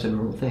grief. That's a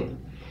normal thing.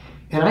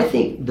 And I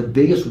think the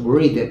biggest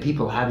worry that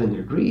people have in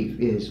their grief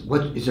is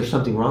there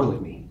something wrong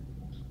with me?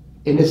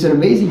 And it's an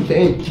amazing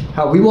thing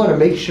how we want to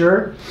make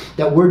sure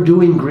that we're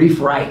doing grief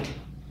right.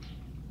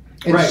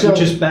 And right, which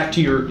is back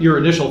to your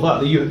initial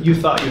thought that you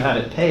thought you had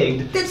it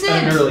pegged at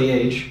an early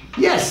age.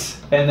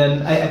 Yes. And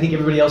then I think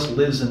everybody else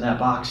lives in that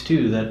box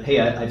too, that, hey,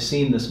 I've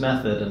seen this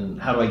method,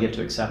 and how do I get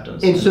to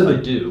acceptance? And so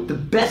the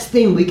best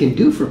thing we can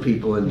do for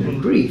people in their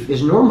grief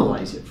is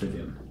normalize it for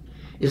them.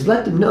 Is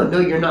let them know, no,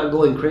 you're not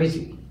going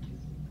crazy.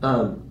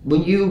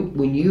 When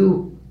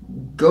you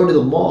go to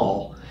the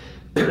mall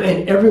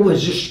and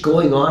everyone's just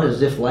going on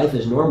as if life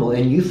is normal,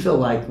 and you feel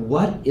like,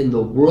 what in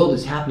the world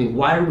is happening?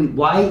 Why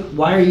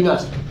are you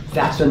not?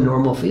 That's a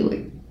normal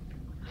feeling.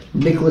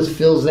 Nicholas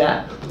feels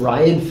that.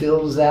 Ryan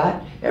feels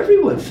that.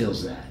 Everyone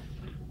feels that.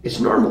 It's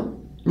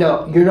normal.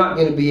 Now, you're not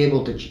going to be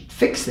able to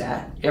fix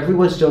that.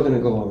 Everyone's still going to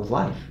go on with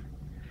life.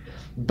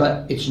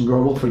 But it's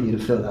normal for you to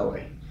feel that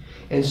way.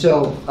 And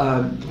so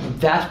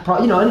that's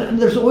probably, and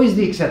there's always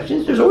the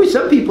exceptions. There's always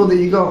some people that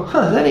you go,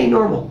 that ain't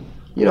normal.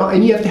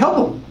 And you have to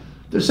help them.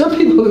 There's some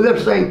people that are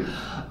saying,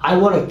 I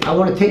want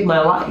to take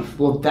my life.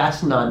 Well,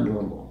 that's not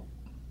normal.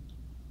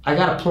 I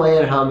got a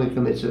plan how I'm going to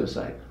commit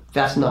suicide.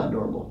 That's not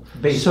normal.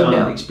 Based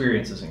on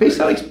experiences. Based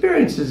on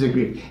experiences of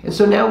grief. And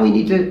so now we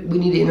need to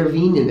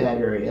intervene in that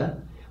area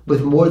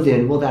with more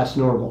than, well, that's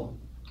normal.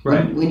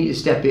 Right. We need to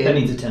step in. That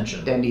needs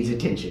attention. That needs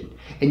attention.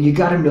 And you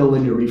got to know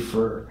when to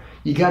refer.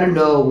 You got to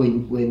know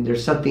when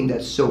there's something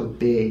that's so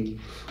big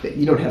that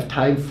you don't have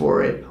time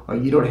for it, or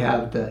you don't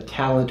have the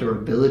talent or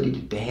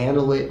ability to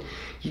handle it.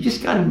 You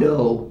just got to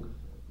know,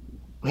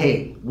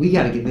 hey, we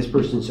got to get this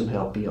person some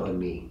help beyond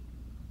me.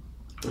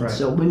 Right.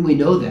 So when we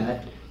know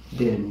that,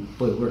 then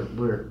boy,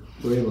 we're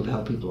able to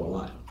help people a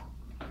lot.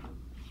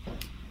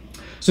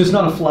 So it's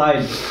not a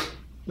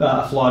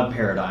flawed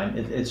paradigm.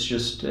 It's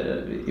just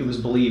it was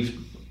believed,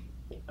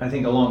 I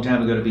think, a long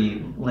time ago to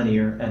be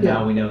linear, and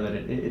now we know that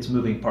it's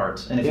moving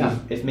parts. And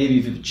if maybe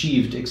you've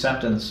achieved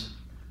acceptance,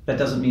 that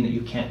doesn't mean that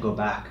you can't go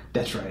back.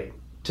 That's right.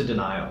 To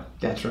denial.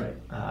 That's right.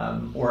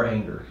 Or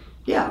anger.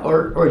 Yeah,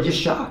 or just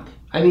shock.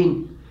 I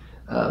mean,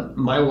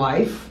 my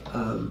wife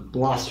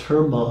lost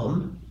her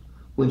mom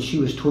when she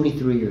was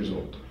 23 years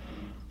old,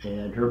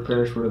 and her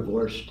parents were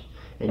divorced,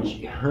 and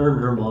her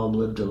and her mom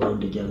lived alone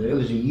together. It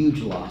was a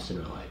huge loss in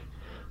her life.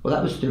 Well,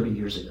 that was 30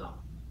 years ago.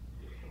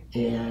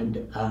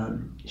 And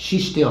she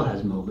still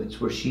has moments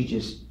where she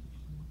just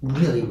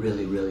really,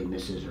 really, really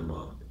misses her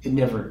mom.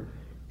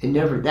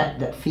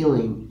 That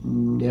feeling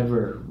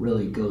never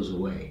really goes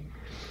away.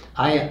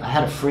 I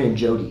had a friend,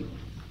 Jody,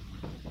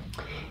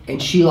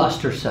 and she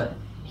lost her son.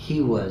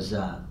 He was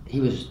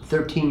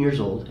 13 years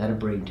old, had a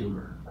brain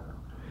tumor.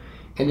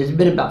 And it's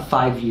been about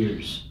 5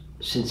 years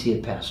since he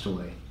had passed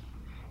away.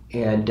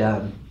 And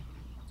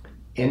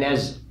And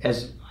as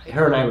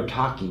her and I were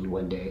talking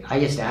one day, I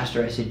just asked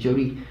her, I said,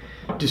 Jody,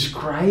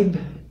 describe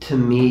to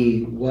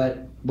me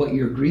what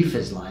your grief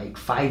is like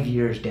 5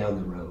 years down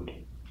the road.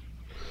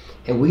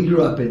 And we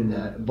grew up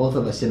both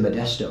of us in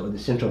Modesto, in the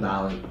Central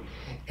Valley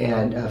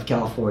and of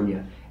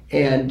California.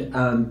 And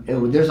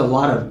there's a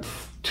lot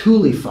of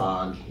tule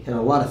fog and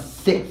a lot of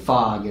thick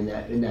fog in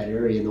that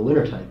area in the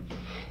wintertime.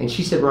 And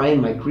she said,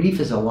 Ryan, my grief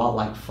is a lot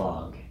like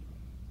fog.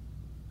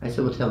 I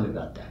said, well, tell me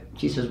about that.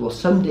 She says, well,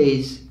 some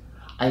days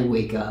I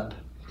wake up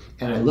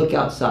and I look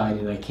outside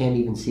and I can't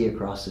even see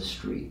across the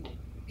street.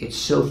 It's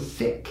so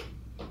thick.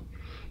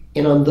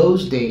 And on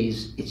those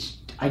days,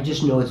 I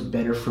just know it's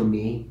better for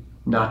me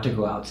not to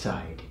go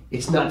outside.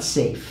 It's not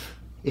safe.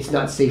 It's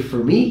not safe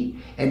for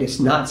me, and it's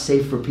not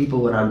safe for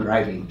people when I'm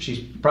driving. She's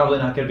probably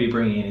not going to be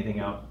bringing anything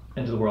out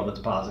into the world that's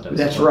positive.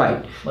 That's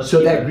right.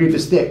 So that grief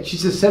is thick. She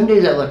says, some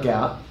days I look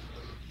out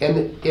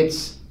and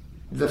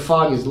the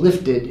fog is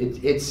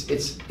lifted.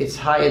 It's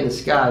high in the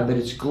sky, but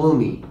it's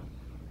gloomy.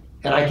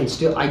 And I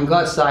can go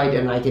outside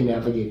and I can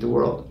navigate the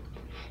world.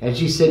 And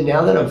she said,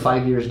 now that I'm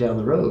 5 years down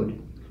the road,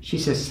 she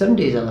says, some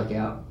days I look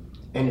out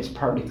and it's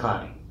partly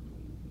cloudy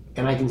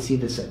and I can see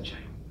the sunshine.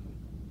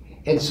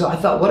 And so I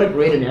thought, what a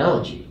great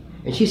analogy.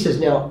 And she says,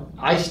 now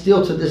I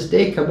still to this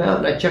day come out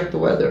and I check the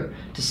weather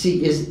to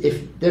see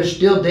if there's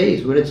still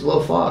days when it's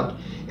low fog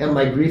and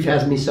my grief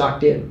has me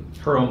socked in.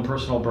 Her own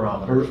personal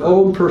barometer. Her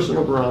own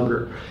personal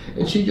barometer.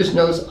 And she just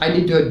knows I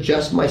need to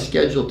adjust my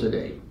schedule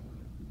today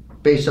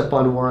based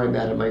upon where I'm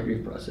at in my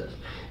grief process.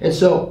 And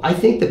so I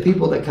think the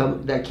people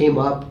that came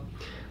up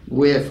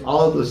with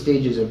all of those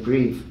stages of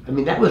grief, I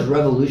mean, that was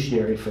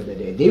revolutionary for the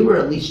day. They were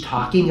at least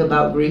talking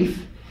about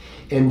grief,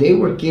 and they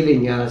were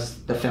giving us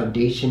the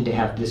foundation to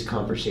have this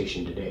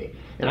conversation today.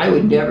 And I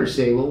would never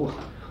say, well,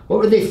 what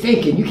were they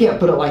thinking? You can't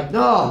put it like,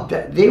 no,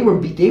 they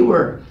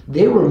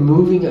were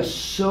moving us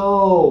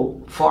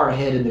so far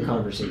ahead in the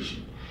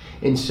conversation.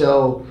 And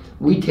so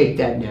we take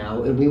that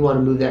now and we want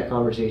to move that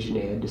conversation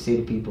ahead to say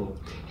to people,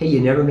 hey, you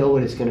never know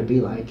what it's going to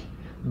be like,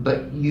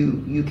 but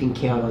you can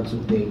count on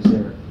some things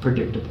that are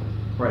predictable.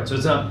 Right, so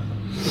it's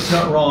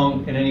not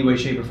wrong in any way,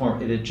 shape, or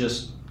form.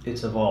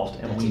 It's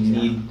evolved, and we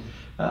need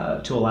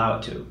to allow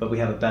it to. But we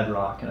have a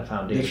bedrock and a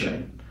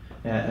foundation,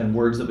 and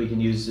words that we can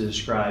use to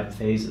describe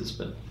phases.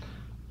 But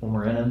when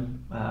we're in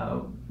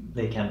them,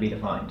 they can be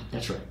defined.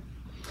 That's right.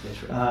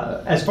 That's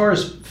right. As far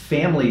as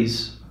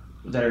families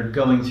that are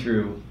going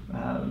through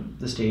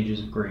the stages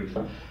of grief,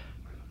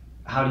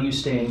 how do you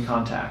stay in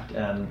contact,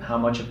 and how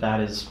much of that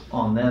is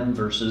on them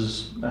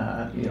versus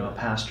a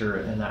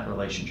pastor in that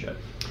relationship?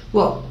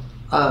 Well,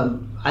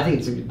 I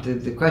think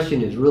the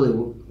question is really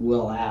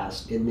well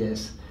asked in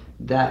this,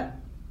 that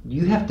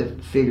you have to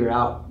figure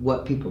out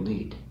what people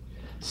need.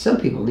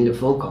 Some people need a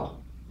phone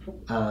call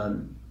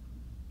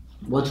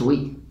once a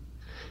week.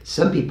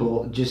 Some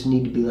people just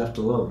need to be left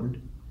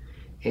alone.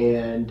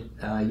 And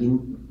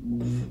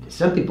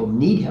some people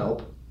need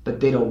help, but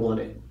they don't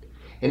want it.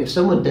 And if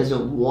someone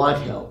doesn't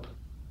want help,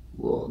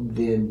 well,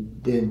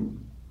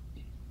 then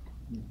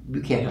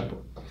you can't help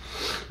them.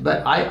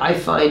 But I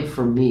find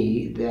for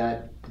me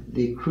that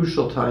the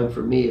crucial time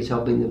for me is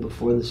helping them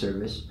before the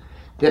service.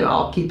 Then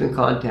I'll keep in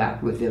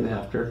contact with them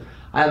after.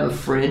 I have a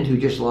friend who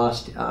just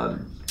lost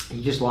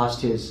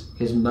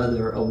his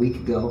mother a week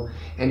ago,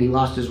 and he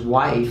lost his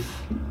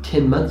wife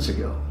 10 months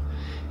ago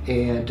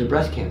and to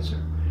breast cancer.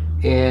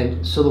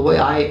 And so the way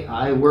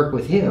I work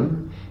with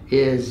him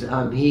is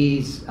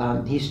he's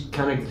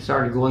kind of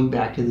started going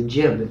back to the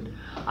gym, and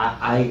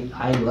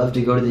I love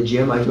to go to the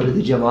gym. I go to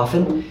the gym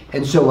often,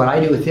 and so what I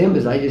do with him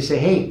is I just say,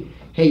 hey,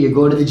 you're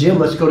going to the gym,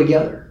 let's go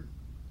together.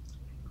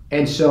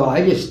 And so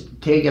I just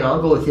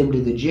I'll go with him to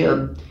the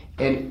gym,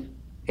 and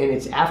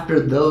it's after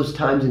those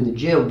times in the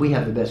gym we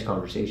have the best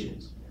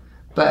conversations.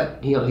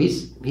 But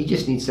he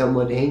just needs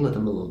someone to hang with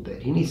him a little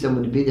bit. He needs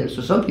someone to be there.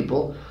 So some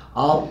people,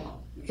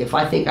 if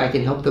I think I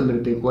can help them in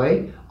a big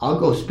way, I'll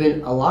go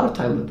spend a lot of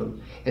time with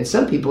them. And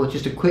some people, it's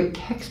just a quick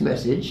text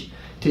message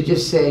to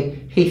just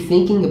say, hey,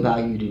 thinking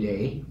about you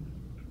today,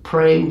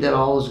 praying that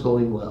all is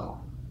going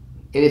well.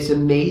 And it's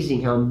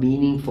amazing how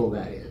meaningful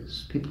that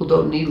is. People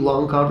don't need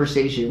long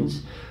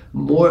conversations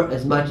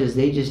as much as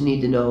they just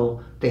need to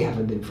know they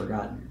haven't been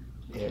forgotten.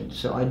 And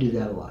so I do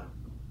that a lot.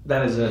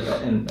 That is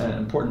an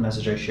important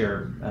message I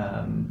share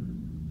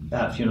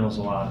at funerals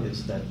a lot,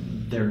 is that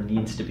there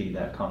needs to be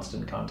that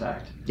constant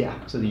contact. Yeah.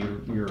 So that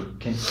you're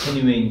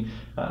continuing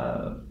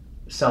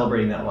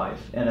celebrating that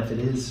life. And if it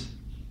is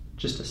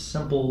just a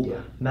simple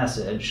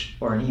message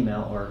or an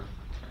email, or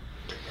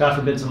God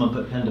forbid someone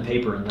put pen to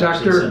paper and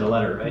actually send a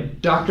letter,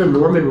 right? Dr.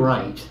 Norman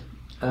Wright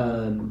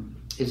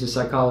is a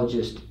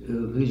psychologist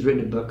who's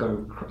written a book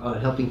on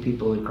helping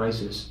people in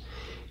crisis.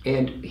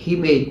 And he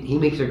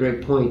makes a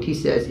great point. He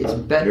says it's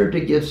better to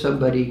give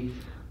somebody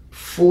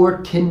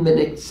 4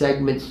 10-minute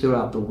segments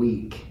throughout the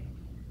week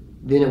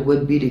than it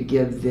would be to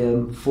give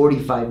them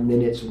 45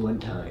 minutes one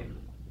time.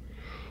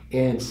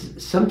 And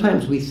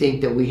sometimes we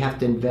think that we have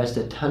to invest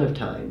a ton of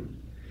time,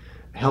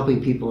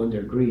 helping people in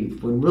their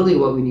grief, when really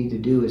what we need to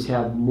do is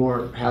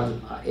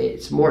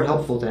it's more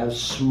helpful to have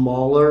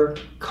smaller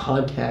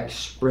contacts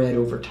spread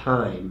over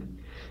time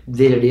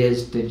than it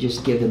is to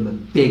just give them a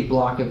big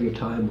block of your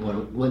time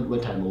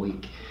one time a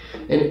week.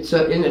 And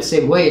so in that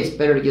same way, it's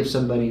better to give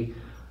somebody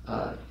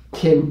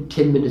 10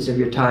 minutes of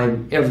your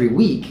time every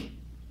week,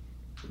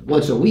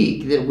 once a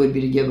week, than it would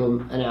be to give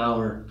them an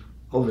hour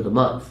over the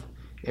month.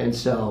 And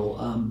so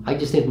I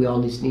just think we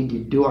all just need to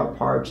do our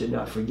parts and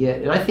not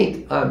forget. And I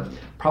think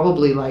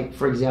probably, like,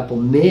 for example,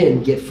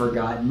 men get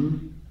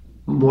forgotten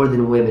more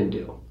than women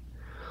do.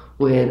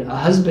 When a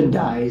husband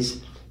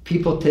dies,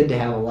 people tend to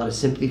have a lot of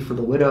sympathy for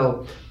the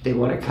widow. They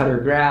want to cut her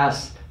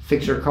grass,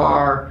 fix her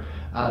car,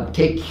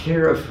 take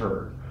care of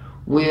her.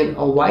 When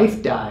a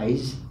wife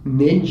dies,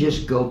 men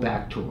just go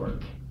back to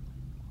work.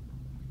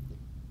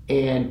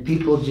 And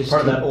people just...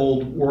 Part of that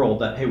old world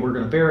that, hey, we're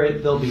going to bury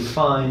it, they'll be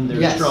fine,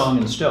 they're strong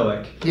and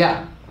stoic.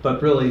 Yeah.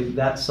 But really,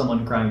 that's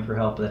someone crying for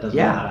help that doesn't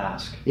know how to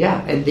ask.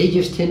 Yeah, and they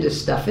just tend to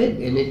stuff it,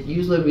 and it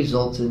usually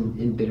results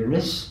in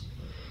bitterness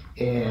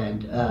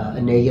and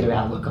a negative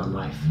outlook on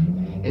life.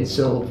 And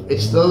so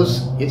it's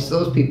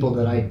those people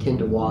that I tend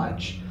to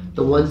watch.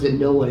 The ones that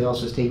no one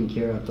else is taking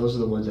care of, those are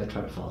the ones I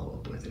try to follow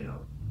up with.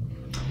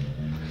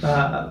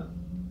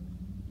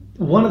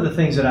 One of the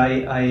things that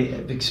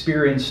I've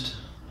experienced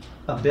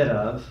a bit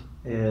of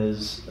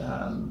is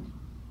kind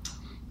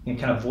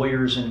of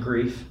voyeurs in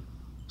grief.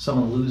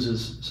 Someone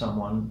loses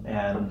someone,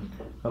 and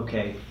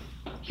okay,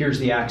 here's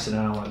the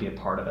accident, I don't want to be a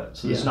part of it.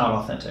 So it's not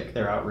authentic.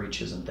 Their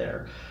outreach isn't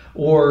there.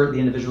 Or the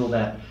individual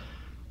that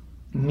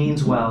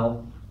means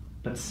well,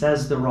 but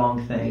says the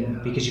wrong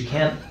thing, because you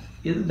can't,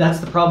 that's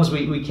the problem,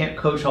 is we can't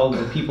coach all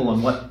the people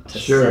on what to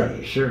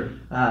say. Sure.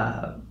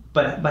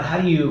 But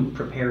how do you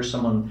prepare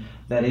someone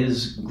that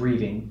is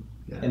grieving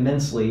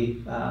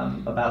immensely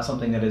about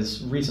something that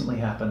has recently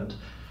happened,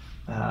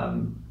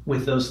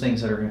 with those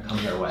things that are going to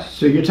come their way?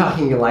 So you're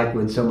talking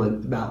when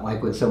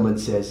someone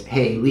says,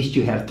 "Hey, at least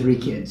you have 3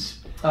 kids.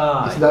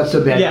 It's not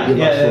so bad."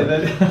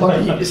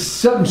 Or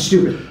something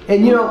stupid.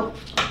 And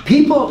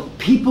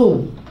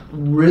people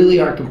really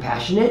are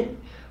compassionate,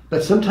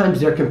 but sometimes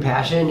their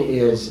compassion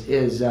is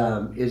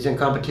in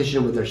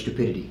competition with their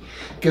stupidity,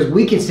 because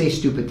we can say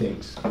stupid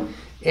things.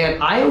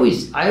 And I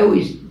always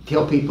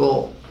tell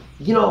people,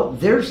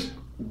 there's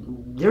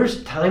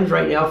times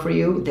right now for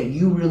you that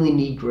you really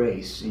need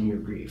grace in your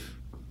grief.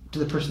 To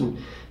the person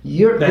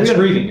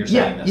grieving, you're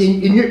saying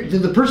this. To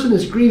the person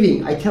that's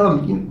grieving, I tell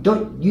them,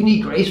 you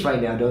need grace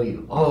right now, don't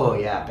you? Oh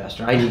yeah,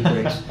 Pastor, I need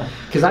grace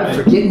because I'm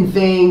forgetting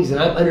things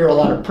and I'm under a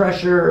lot of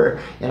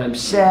pressure and I'm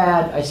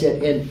sad. I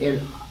said,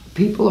 and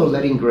people are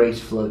letting grace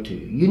flow to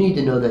you. You need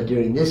to know that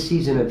during this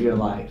season of your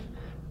life,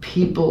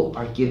 people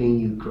are giving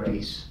you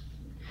grace.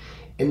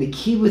 And the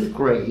key with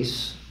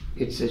grace,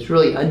 it's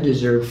really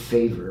undeserved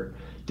favor.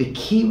 The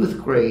key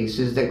with grace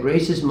is that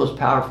grace is most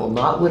powerful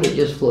not when it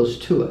just flows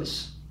to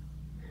us,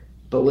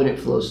 but when it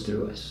flows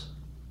through us.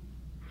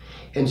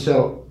 And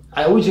so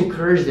I always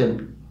encourage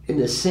them, in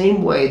the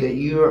same way that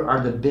you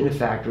are the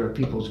benefactor of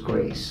people's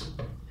grace,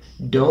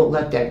 don't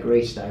let that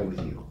grace die with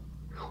you.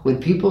 When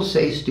people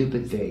say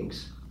stupid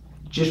things,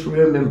 just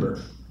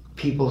remember,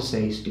 people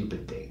say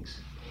stupid things.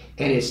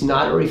 And it's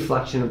not a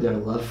reflection of their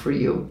love for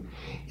you.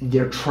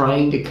 They're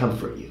trying to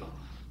comfort you.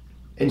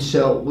 And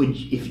so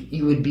if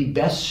you would be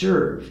best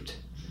served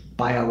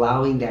by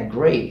allowing that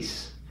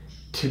grace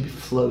to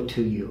flow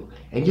to you.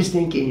 And just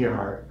think in your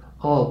heart,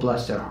 oh,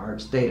 bless their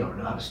hearts, they don't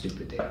know how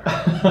stupid they are.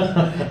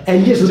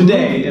 And just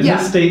today, in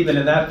this statement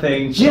and that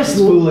thing, just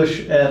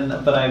foolish,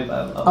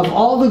 of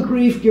all the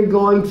grief you're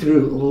going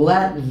through,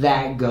 let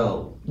that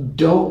go.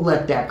 Don't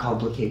let that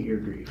complicate your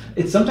grief.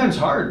 It's sometimes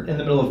hard in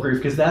the middle of grief,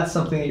 because that's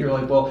something that you're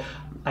like, well,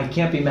 I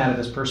can't be mad at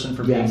this person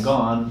for being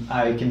gone.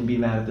 I can be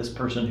mad at this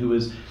person who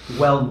is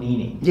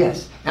well-meaning.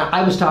 Yes. Now,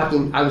 I was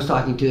talking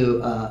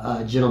to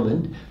a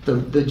gentleman,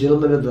 the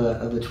gentleman of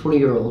the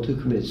 20-year-old who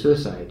committed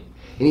suicide,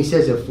 and he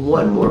says, if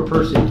one more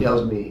person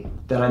tells me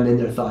that I'm in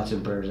their thoughts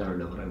and prayers, I don't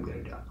know what I'm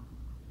going to do.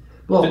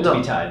 Well, to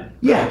be tied.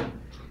 Yeah.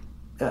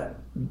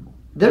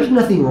 There's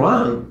nothing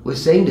wrong with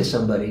saying to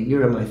somebody,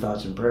 you're in my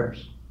thoughts and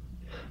prayers.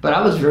 But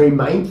I was very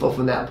mindful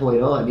from that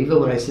point on, even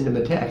when I sent him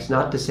a text,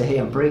 not to say, hey,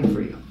 I'm praying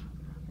for you,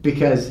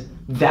 because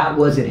that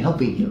wasn't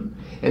helping him.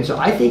 And so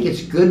I think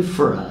it's good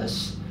for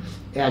us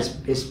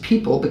as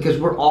people, because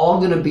we're all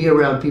going to be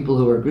around people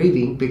who are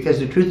grieving, because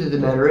the truth of the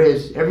matter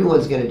is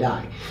everyone's going to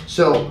die.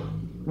 So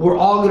we're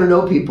all going to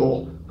know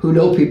people who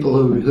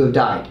who have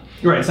died.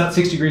 Right, it's not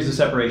 6 degrees of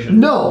separation.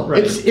 No,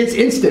 right. It's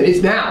instant,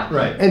 it's now.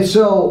 Right. And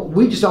so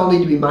we just all need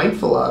to be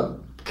mindful of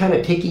kind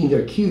of taking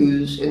their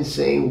cues and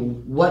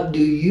saying, what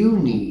do you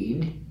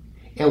need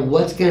and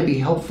what's going to be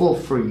helpful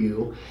for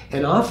you?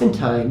 And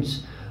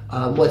oftentimes,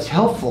 what's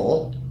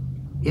helpful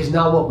is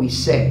not what we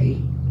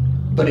say,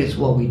 but it's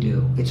what we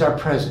do. It's our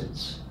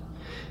presence.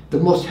 The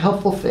most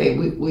helpful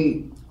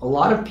thing, a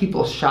lot of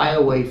people shy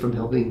away from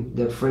helping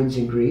their friends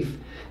in grief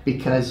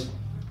because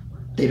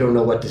they don't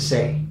know what to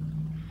say.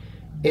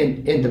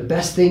 And the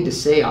best thing to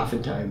say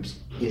oftentimes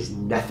is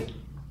nothing.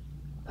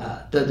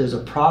 there's a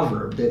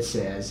proverb that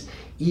says,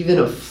 even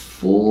a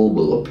fool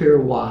will appear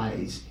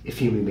wise if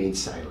he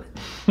remains silent.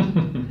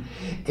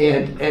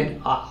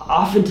 and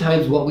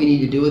oftentimes what we need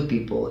to do with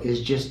people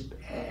is just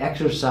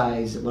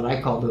exercise what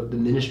I call the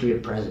ministry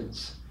of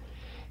presence.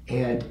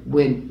 And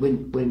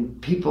when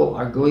people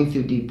are going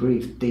through deep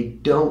grief, they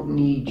don't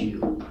need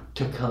you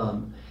to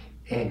come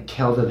and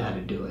tell them how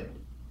to do it.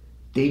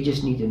 They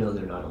just need to know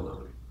they're not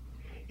alone.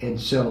 And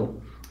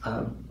so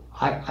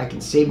I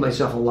can save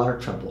myself a lot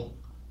of trouble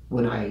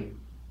when I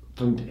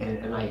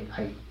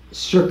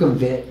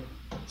circumvent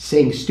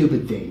saying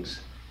stupid things,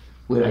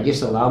 when I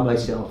just allow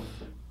myself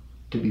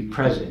to be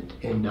present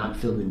and not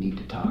feel the need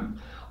to talk.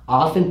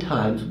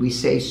 Oftentimes we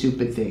say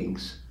stupid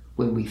things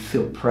when we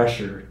feel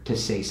pressure to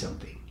say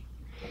something.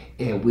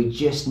 And we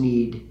just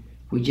need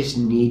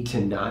to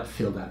not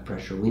feel that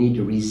pressure. We need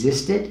to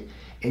resist it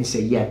and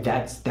say, yeah,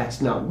 that's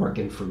not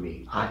working for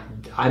me.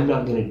 I'm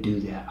not going to do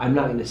that. I'm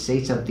not going to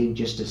say something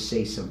just to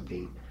say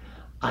something.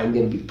 I'm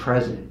going to be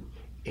present,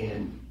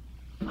 and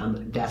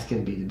that's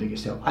going to be the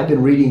biggest help. I've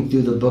been reading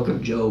through the book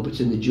of Job. It's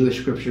in the Jewish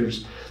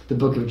scriptures, the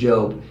book of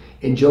Job.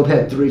 And Job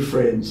had 3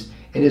 friends,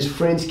 and his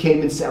friends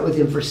came and sat with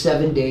him for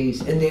 7 days,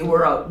 and they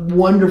were a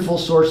wonderful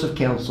source of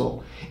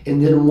counsel.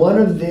 And then one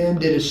of them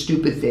did a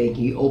stupid thing.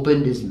 He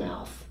opened his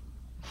mouth.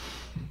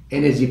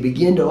 And as he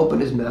began to open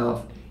his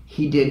mouth,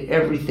 he did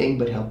everything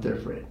but help their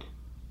friend.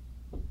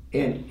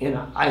 And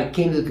I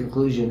came to the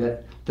conclusion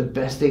that the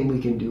best thing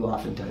we can do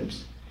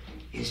oftentimes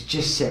is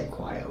just sit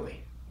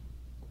quietly.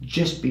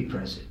 Just be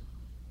present.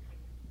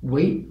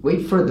 Wait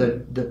for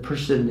the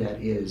person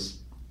that is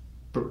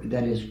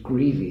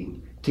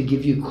grieving to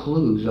give you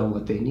clues on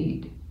what they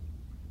need.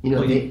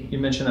 You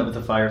mentioned that with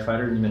the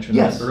firefighter, and you mentioned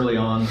Yes. that early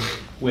on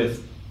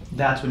with,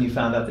 that's when you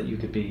found out that you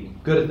could be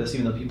good at this,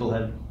 even though people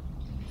had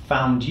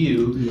found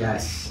you.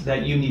 Yes.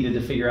 That you needed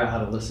to figure out how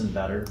to listen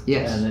better.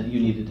 Yes. And that you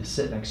needed to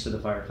sit next to the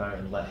firefighter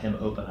and let him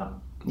open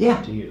up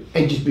to you.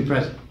 And just be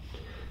present.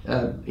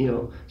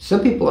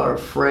 Some people are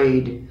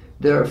afraid.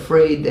 They're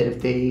afraid that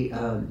if they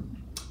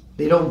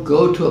don't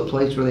go to a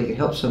place where they can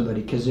help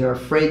somebody because they're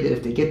afraid that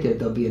if they get there,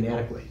 they'll be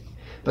inadequate.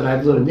 But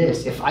I've learned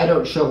this: if I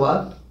don't show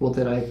up, well,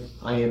 then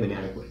I am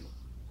inadequate.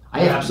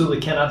 I absolutely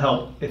cannot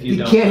help if you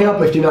don't. You can't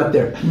help if you're not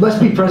there. You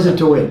must be present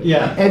to win.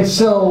 Yeah. And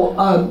so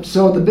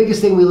the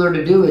biggest thing we learn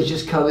to do is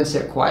just come and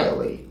sit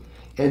quietly,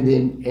 and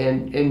then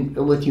and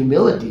with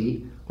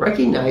humility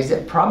recognize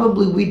that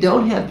probably we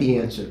don't have the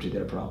answer to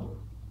their problem.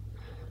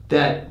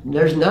 That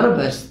there's none of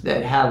us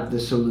that have the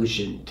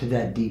solution to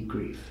that deep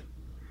grief,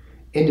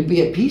 and to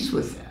be at peace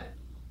with that,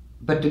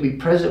 but to be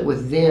present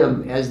with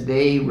them as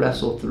they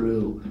wrestle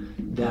through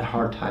that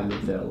hard time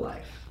of their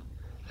life.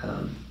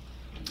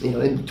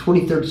 In the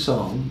 23rd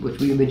Psalm, which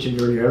we mentioned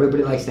earlier,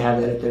 everybody likes to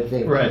have that at their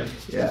thing. Right.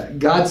 Yeah.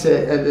 God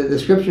said, the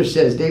scripture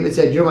says, David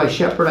said, "You're my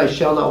shepherd, I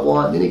shall not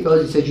want." Then he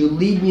goes, he says, "You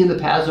lead me in the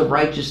paths of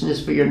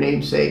righteousness for your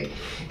name's sake."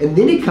 And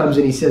then he comes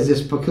and he says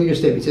this peculiar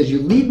statement. He says,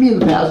 "You lead me in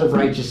the paths of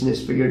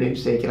righteousness for your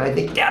name's sake." And I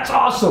think, that's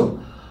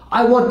awesome.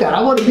 I want that.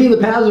 I want to be in the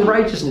paths of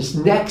righteousness.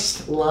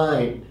 Next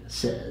line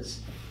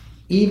says,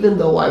 "Even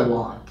though I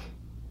walk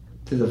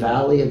through the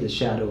valley of the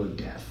shadow of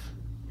death,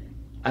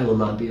 I will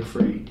not be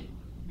afraid,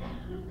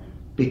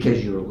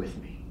 because you are with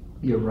me.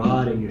 Your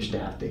rod and your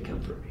staff, they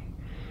comfort me."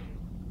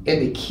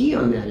 And the key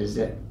on that is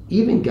that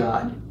even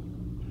God,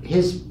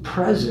 his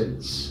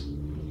presence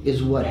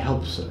is what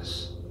helps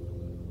us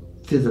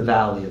through the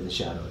valley of the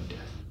shadow of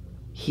death.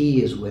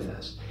 He is with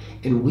us.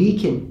 And we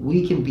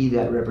can be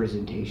that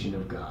representation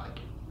of God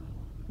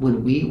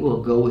when we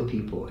will go with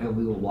people and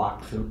we will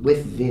walk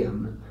with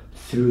them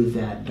through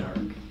that dark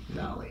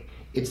valley.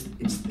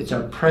 It's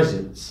our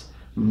presence,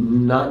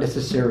 not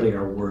necessarily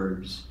our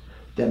words,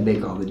 that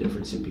make all the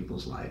difference in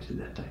people's lives in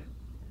that time.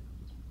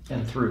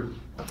 And through.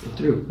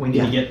 We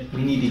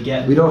need to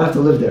get. We don't have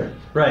to live there.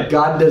 Right.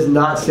 God does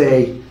not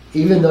say,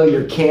 even though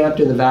you're camped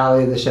in the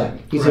valley of the shadow,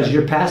 he says Right.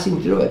 you're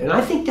passing through it. And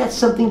I think that's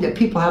something that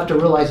people have to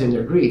realize in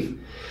their grief.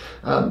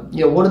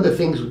 One of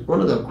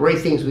the great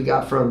things we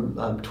got from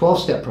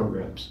 12-step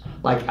programs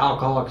like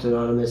Alcoholics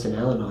Anonymous and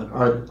Al-Anon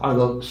are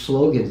the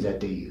slogans that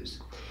they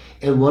use.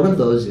 And one of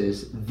those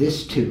is,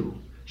 "This too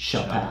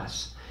shall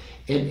pass."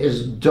 And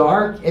as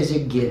dark as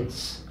it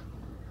gets,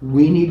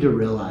 we need to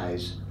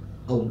realize,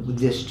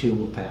 this too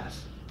will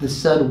pass. The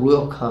sun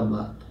will come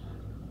up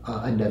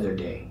another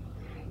day.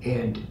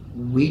 And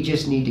we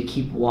just need to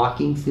keep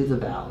walking through the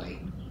valley,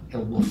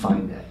 and we'll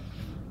find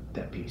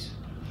that peace.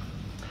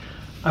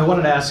 I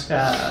wanted to ask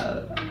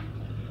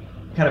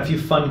kind of a few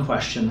fun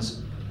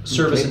questions,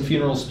 service and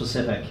funeral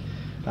specific.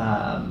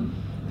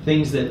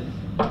 Things that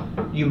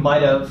you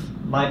might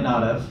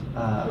not have.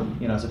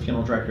 As a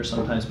funeral director,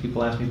 sometimes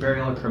people ask me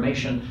burial or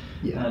cremation,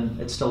 and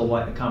it's still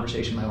a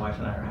conversation my wife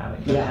and I are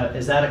having. Yeah.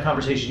 Is that a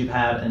conversation you've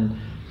had, and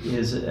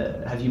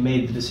have you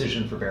made the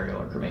decision for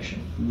burial or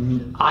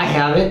cremation? I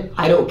haven't.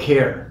 I don't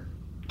care,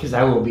 because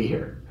I won't be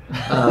here.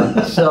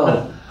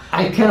 So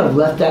I kind of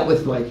left that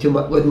with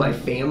my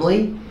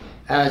family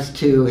as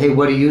to, hey,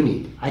 what do you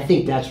need? I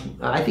think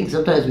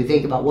sometimes we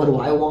think about, what do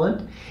I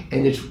want?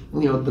 And it's,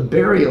 the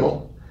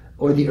burial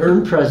or the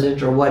urn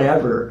present or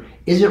whatever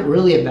isn't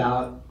really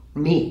about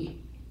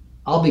me.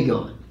 I'll be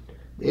gone.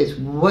 It's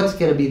what's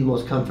going to be the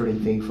most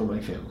comforting thing for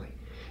my family.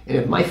 And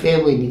if my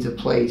family needs a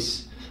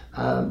place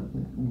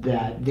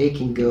that they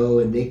can go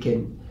and they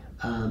can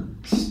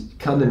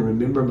come and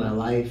remember my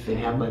life and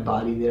have my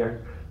body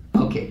there,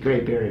 okay,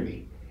 great, bury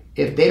me.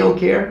 If they don't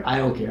care, I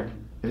don't care.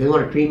 If they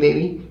want to cremate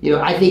me,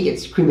 I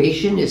think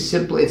cremation is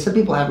simply, and some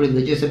people have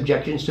religious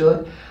objections to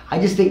it. I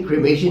just think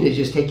cremation is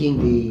just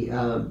taking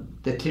the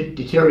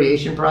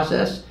deterioration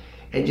process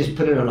and just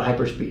put it on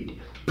hyperspeed.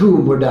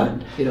 Boom, we're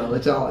done.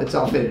 It's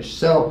all finished.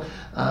 So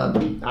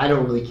I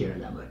don't really care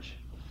that much.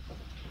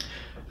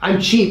 I'm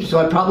cheap, so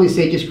I'd probably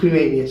say just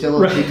cremate me. It's a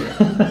little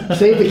cheaper.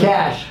 Save the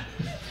cash.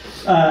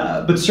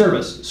 But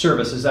service,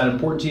 is that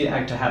important to you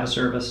to have a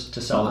service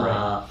to celebrate?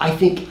 I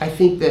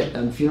think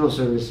that funeral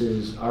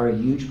services are a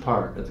huge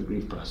part of the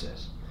grief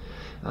process.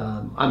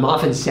 I'm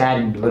often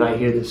saddened when I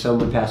hear that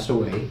someone passed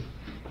away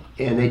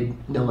and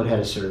no one had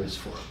a service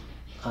for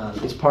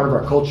them. It's part of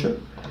our culture,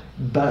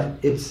 but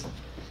it's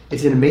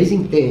an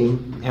amazing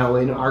thing how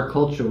in our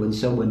culture when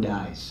someone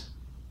dies,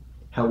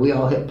 how we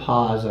all hit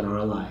pause on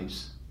our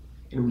lives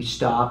and we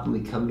stop and we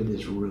come to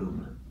this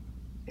room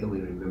and we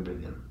remember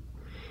them.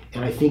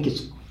 And I think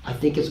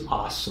it's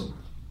awesome,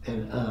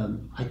 and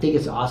I think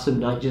it's awesome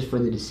not just for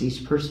the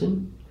deceased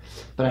person,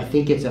 but I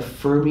think it's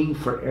affirming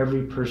for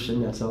every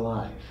person that's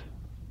alive,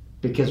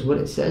 because what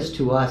it says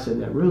to us in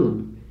that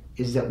room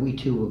is that we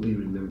too will be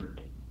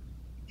remembered.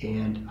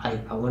 And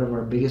one of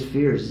our biggest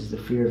fears is the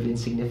fear of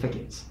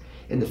insignificance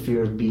and the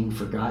fear of being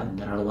forgotten,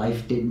 that our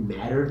life didn't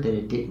matter, that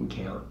it didn't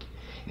count.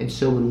 And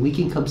so when we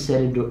can come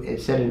sit in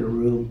a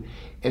room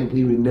and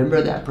we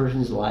remember that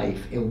person's life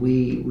and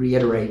we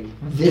reiterate,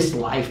 this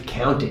life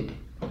counted.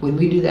 When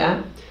we do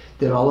that,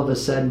 then all of a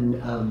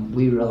sudden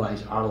we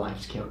realize our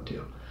lives count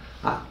too.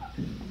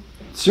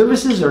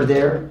 Services are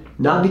there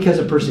not because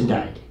a person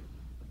died.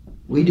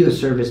 We do a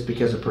service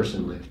because a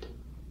person lived.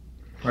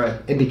 Right.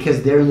 And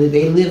because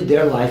they lived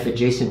their life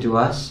adjacent to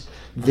us,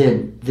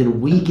 then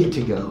we get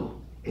to go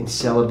and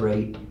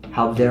celebrate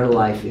how their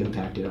life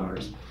impacted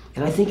ours.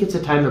 And I think it's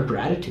a time of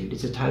gratitude.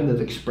 It's a time of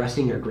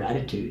expressing our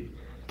gratitude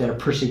that a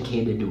person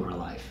came into our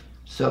life.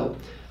 So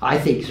I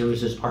think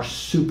services are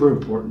super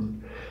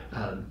important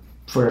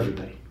for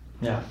everybody.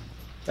 Yeah,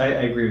 I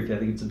agree with you. I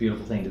think it's a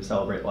beautiful thing to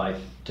celebrate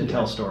life, to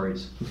tell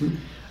stories.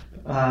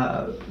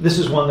 Mm-hmm. This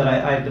is one that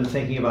I've been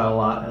thinking about a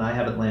lot and I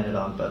haven't landed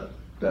on,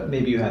 but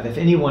maybe you have. If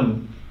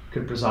anyone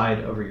could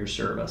preside over your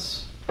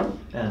service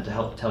and to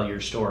help tell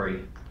your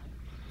story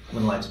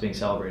when life's being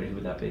celebrated, who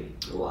would that be?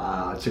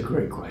 Wow, that's a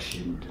great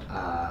question.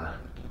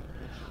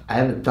 I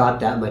haven't thought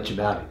that much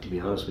about it, to be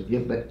honest with you,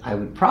 but I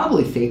would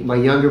probably think my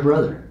younger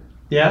brother.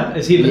 Yeah?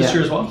 Is he a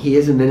minister as well? He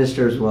is a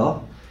minister as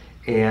well.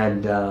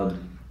 And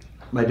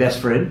my best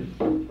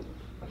friend.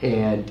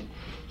 And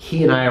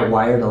he and I are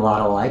wired a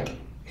lot alike.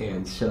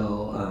 And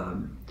so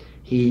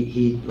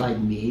he, like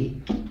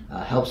me,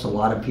 helps a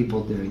lot of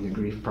people during the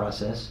grief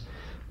process.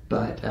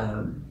 But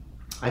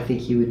I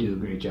think he would do a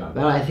great job.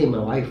 And I think my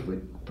wife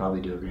would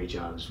probably do a great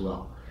job as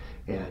well.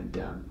 And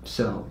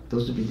so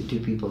those would be the two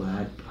people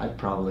that I'd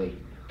probably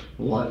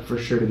want for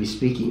sure to be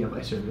speaking at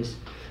my service.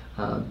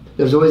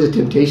 There's always a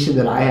temptation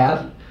that I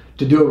have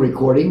to do a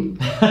recording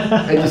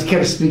and just kind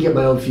of speak at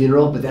my own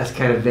funeral, but that's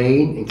kind of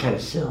vain and kind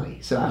of silly.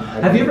 So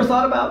have you ever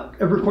thought about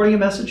recording a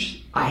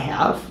message? I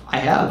have.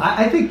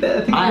 I think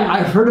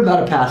I've heard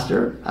about a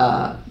pastor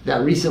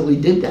that recently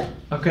did that.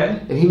 Okay.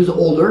 And he was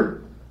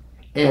older,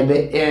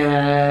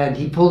 and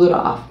he pulled it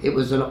off. It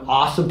was an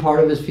awesome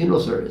part of his funeral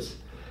service.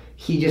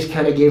 He just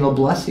kind of gave a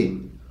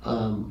blessing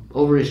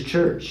over his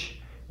church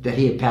that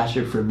he had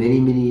pastored for many,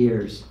 many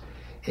years.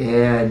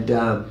 And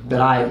but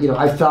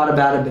I've thought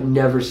about it, but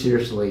never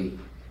seriously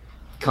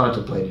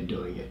contemplated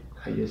doing it.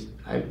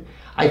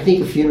 I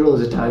think a funeral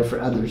is a time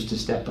for others to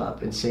step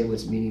up and say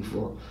what's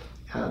meaningful.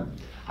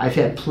 I've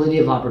had plenty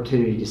of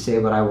opportunity to say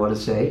what I want to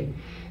say,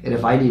 and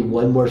if I need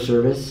one more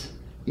service,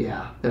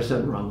 yeah, there's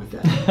something wrong with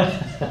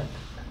that.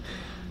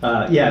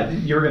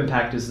 Your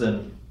impact is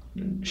then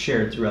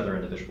shared through other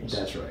individuals.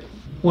 That's right.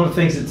 One of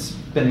the things that's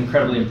been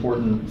incredibly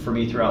important for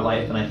me throughout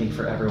life, and I think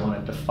for everyone,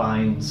 it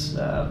defines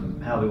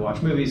how we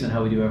watch movies and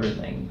how we do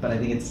everything. But I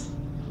think it's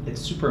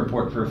super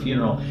important for a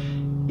funeral.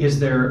 Is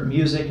there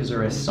music, is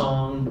there a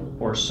song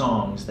or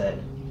songs that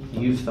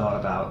you've thought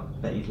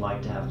about that you'd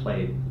like to have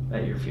played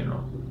at your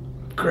funeral?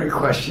 Great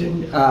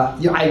question.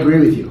 I agree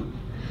with you.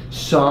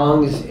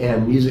 Songs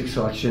and music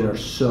selection are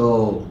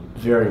so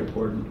very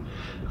important.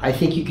 I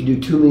think you can do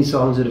too many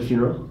songs at a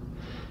funeral,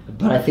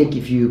 but I think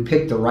if you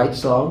pick the right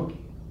song,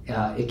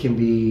 it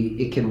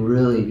can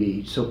really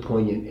be so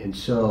poignant and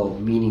so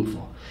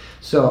meaningful.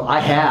 So I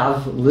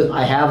have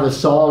a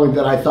song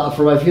that I thought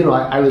for my funeral.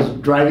 I was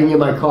driving in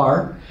my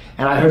car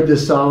and I heard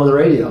this song on the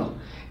radio,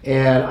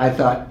 and I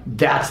thought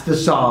that's the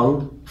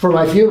song for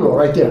my funeral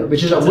right there,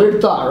 which is a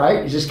weird thought, right?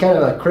 It's just kind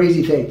of a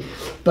crazy thing,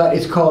 but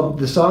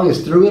the song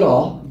is "Through It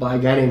All" by a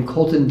guy named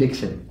Colton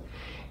Dixon,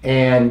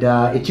 and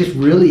it just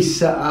really.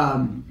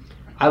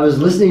 I was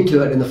listening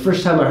to it, and the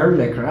first time I heard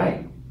it, I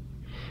cried.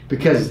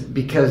 because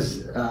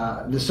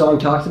the song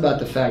talks about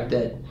the fact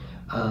that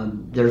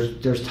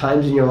there's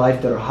times in your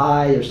life that are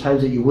high, there's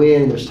times that you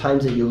win, there's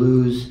times that you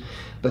lose,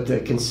 but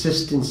the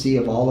consistency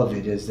of all of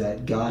it is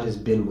that God has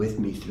been with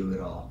me through it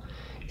all.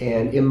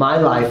 And in my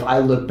life, I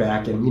look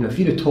back and, if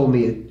you'd have told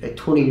me at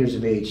 20 years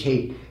of age,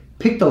 hey,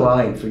 pick the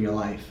line for your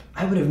life,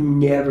 I would have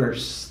never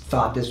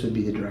thought this would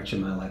be the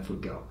direction my life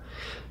would go.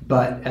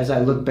 But as I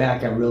look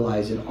back, I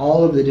realize in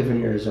all of the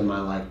different areas of my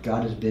life,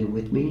 God has been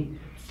with me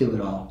through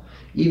it all.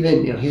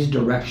 Even his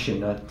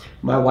direction.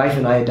 My wife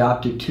and I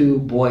adopted 2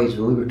 boys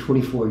when we were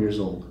 24 years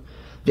old.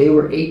 They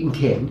were 8 and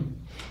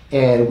 10,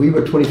 and we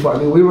were 24. I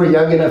mean, we were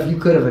young enough, you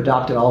could have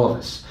adopted all of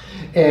us.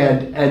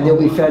 And then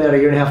we found out a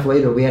year and a half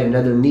later we had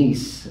another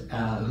niece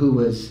who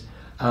was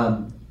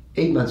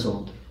 8 months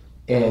old,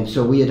 and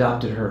so we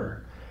adopted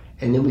her.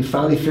 And then we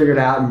finally figured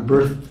out and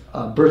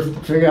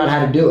figured out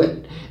how to do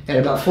it. And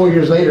about 4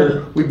 years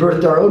later, we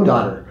birthed our own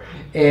daughter.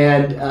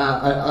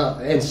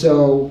 And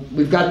so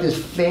we've got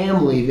this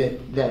family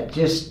that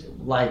just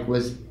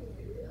was,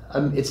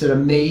 it's an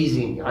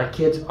amazing, our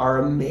kids are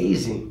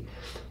amazing.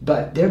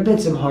 But there have been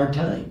some hard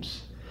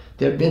times.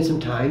 There have been some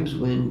times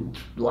when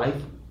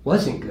life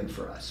wasn't good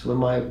for us. When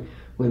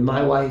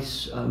my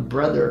wife's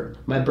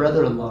my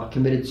brother-in-law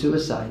committed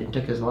suicide and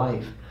took his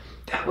life,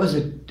 that was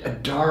a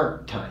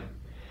dark time.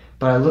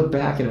 But I look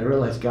back and I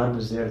realized God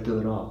was there through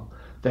it all.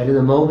 That in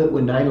the moment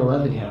when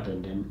 9/11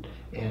 happened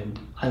and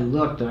I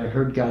looked and I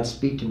heard God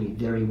speak to me,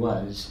 there he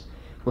was.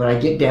 When I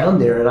get down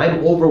there and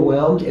I'm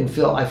overwhelmed and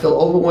I feel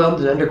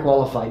overwhelmed and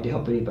underqualified to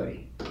help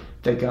anybody,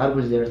 that God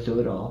was there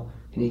through it all,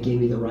 and he gave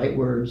me the right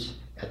words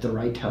at the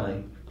right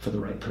time for the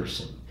right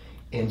person.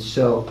 And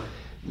so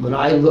when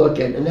I look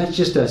at, and that's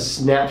just a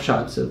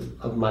snapshots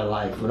of my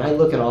life, when I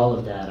look at all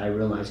of that, I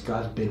realize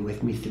God's been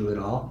with me through it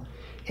all.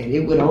 And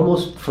it would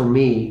almost for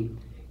me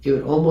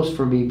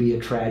be a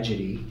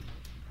tragedy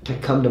to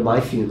come to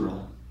my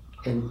funeral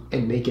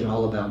and make it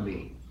all about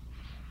me.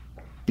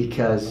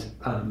 Because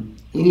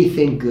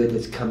anything good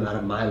that's come out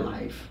of my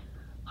life,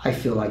 I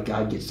feel like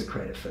God gets the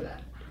credit for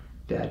that.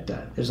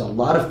 There's a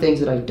lot of things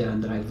that I've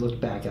done that I've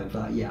looked back and I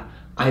thought, yeah,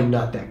 I'm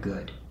not that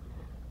good,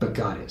 but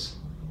God is.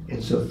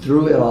 And so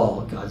through it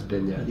all, God's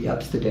been there. The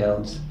ups, the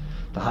downs,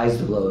 the highs,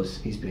 the lows,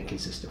 he's been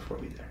consistent for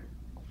me there.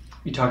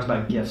 You talked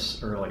about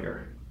gifts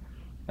earlier.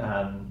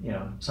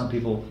 Some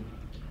people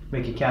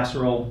make a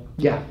casserole.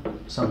 Yeah.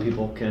 Some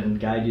people can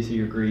guide you through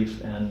your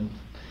grief. And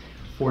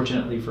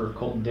fortunately for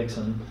Colton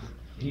Dixon,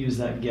 he used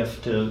that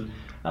gift to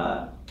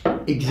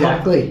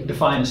exactly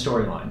define a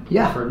storyline.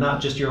 Yeah. For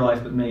not just your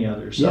life, but many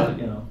others. Yeah.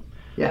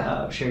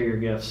 So, share your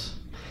gifts.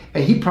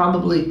 And he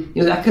probably,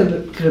 that could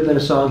have been a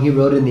song he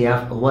wrote in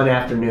one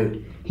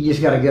afternoon. He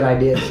just got a good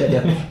idea and sat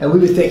down. And we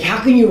would think,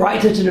 how can you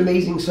write such an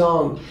amazing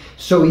song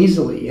so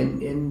easily?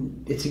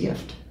 And it's a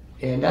gift.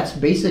 And that's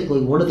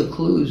basically one of the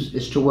clues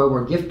as to where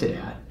we're gifted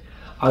at,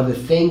 are the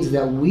things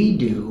that we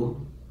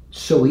do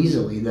so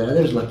easily that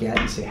others look at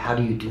and say, how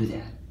do you do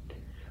that?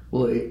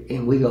 Well,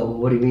 and we go, well,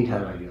 what do you mean, how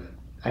do I do it?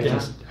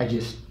 I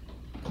just.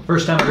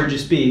 First time I heard you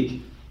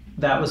speak,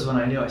 that was when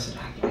I knew. I said,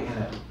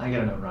 I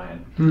gotta know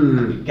Ryan.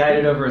 We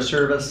guided over a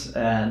service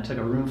and took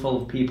a room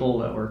full of people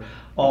that were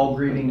all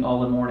grieving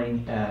all in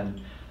mourning,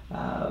 and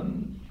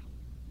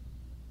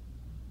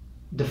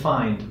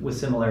defined with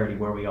similarity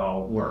where we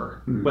all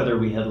were, whether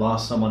we had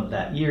lost someone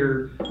that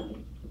year,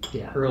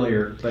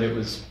 earlier, but it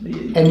was,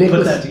 and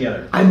put that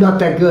together. I'm not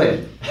that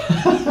good.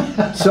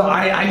 So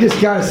I just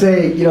gotta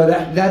say,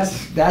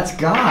 that's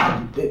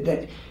God.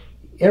 That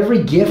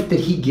every gift that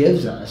he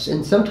gives us,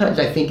 and sometimes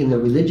I think in the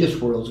religious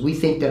worlds, we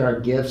think that our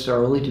gifts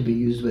are only to be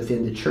used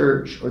within the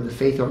church or the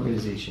faith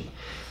organization.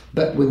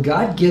 But when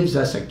God gives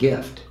us a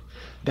gift,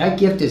 that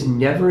gift is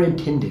never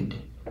intended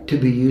to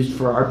be used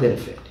for our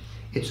benefit.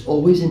 It's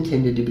always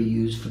intended to be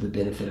used for the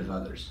benefit of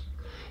others.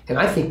 And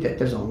I think that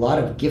there's a lot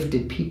of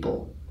gifted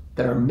people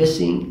that are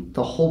missing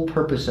the whole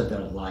purpose of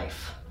their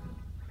life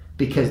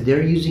because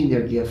they're using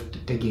their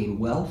gift to gain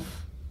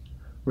wealth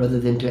rather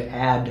than to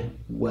add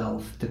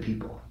wealth to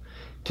people.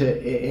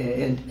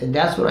 And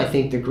that's what I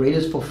think the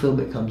greatest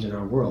fulfillment comes in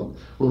our world,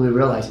 when we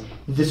realize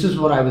this is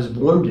what I was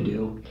born to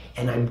do,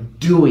 and I'm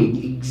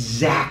doing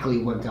exactly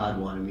what God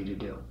wanted me to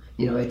do.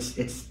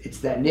 It's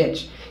that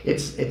niche.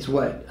 It's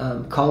what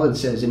Colin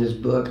says in his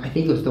book. I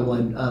think it was the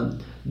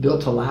one,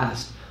 Built to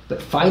Last.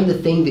 But find the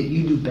thing that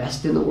you do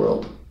best in the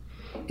world,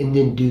 and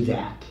then do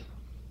that.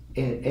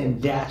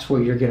 And that's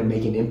where you're going to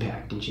make an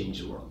impact and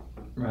change the world.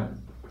 Right.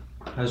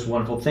 That was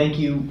wonderful. Thank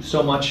you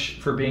so much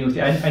for being with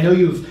me. I know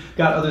you've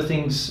got other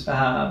things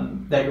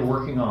that you're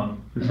working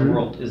on in the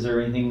world. Is there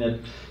anything that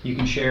you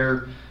can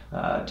share,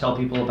 tell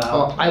people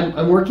about?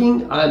 I'm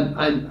working.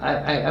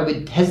 I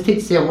would hesitate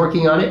to say I'm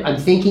working on it. I'm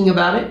thinking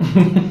about it.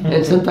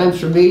 And sometimes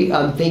for me,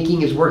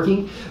 thinking is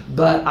working.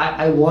 But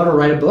I want to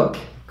write a book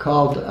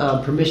called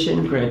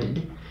Permission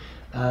Granted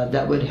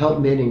that would help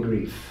men in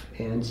grief.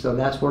 And so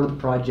that's one of the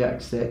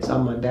projects that's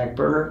on my back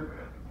burner.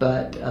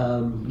 But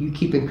you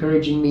keep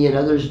encouraging me, and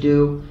others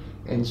do,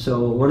 And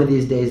so one of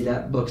these days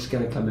that book's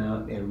going to come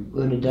out, and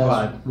when it does,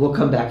 Right. we'll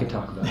come back and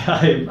talk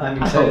about it.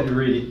 I'm excited to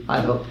read it. I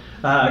hope.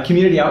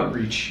 Community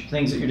outreach,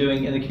 things that you're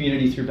doing in the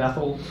community through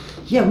Bethel.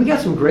 Yeah, we got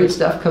some great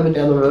stuff coming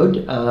down the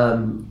road.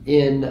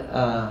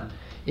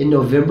 In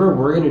November,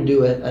 we're going to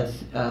do an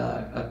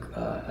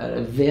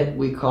event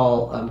we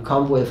call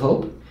Convoy of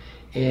Hope,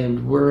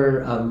 and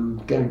we're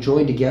going to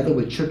join together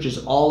with churches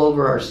all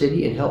over our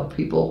city and help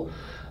people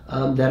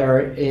that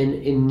are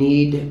in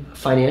need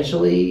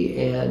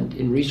financially and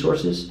in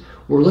resources.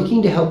 We're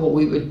looking to help what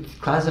we would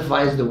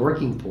classify as the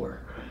working poor.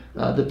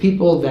 The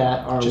people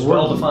that are Which is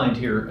well defined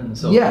here in the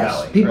Silicon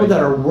Valley. Yes, people that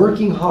are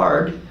working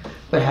hard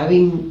but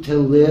having to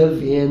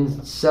live in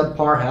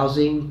subpar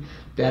housing,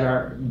 that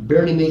are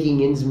barely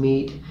making ends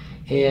meet.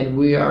 And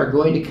we are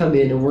going to come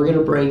in and we're going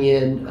to bring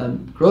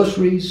in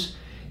groceries,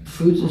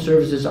 foods and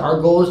services. Our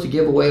goal is to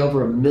give away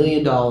over $1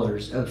 million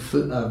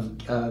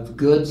of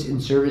goods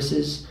and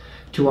services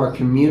to our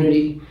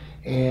community,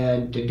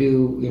 and to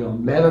do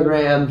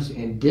mammograms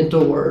and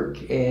dental work.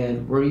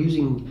 And we're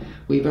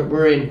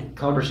in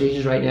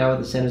conversations right now with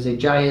the San Jose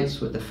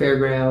Giants, with the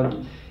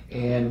fairground,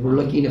 and we're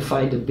looking to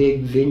find a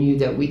big venue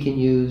that we can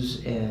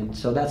use. And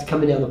so that's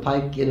coming down the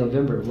pike in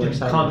November. We're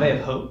excited. Convoy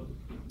of Hope.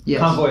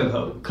 Yes. Convoy of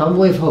Hope.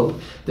 Convoy of Hope.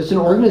 That's an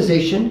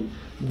organization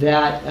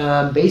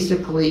that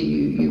basically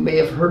you may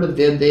have heard of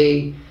them.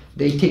 They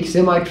take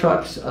semi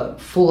trucks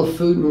full of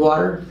food and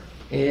water,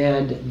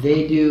 and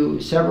they do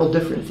several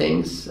different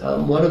things.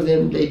 One of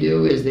them they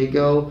do is they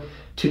go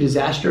to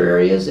disaster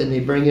areas and they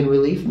bring in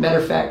relief. Matter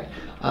of fact,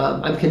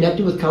 I'm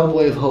connected with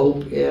Convoy of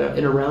Hope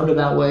in a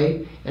roundabout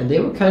way, and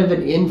they were kind of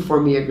an in for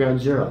me at Ground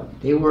Zero.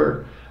 They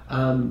were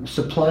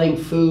supplying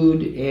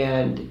food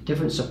and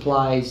different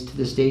supplies to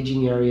the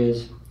staging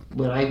areas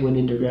when I went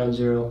into Ground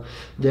Zero.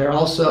 They're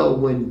also,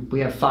 when we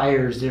have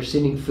fires, they're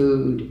sending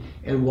food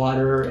and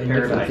water and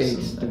different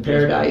things. The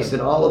Paradise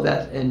and all of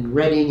that, and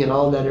Redding and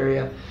all of that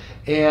area.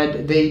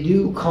 And they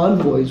do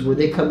convoys where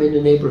they come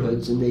into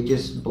neighborhoods and they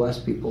just bless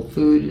people.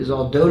 Food is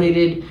all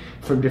donated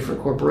from different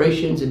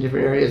corporations in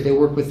different areas. They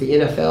work with the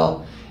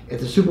NFL. At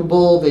the Super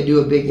Bowl, they do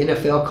a big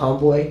NFL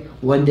convoy,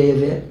 one-day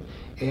event,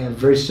 and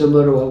very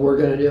similar to what we're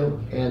going to do.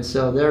 And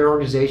so they're an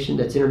organization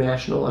that's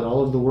international and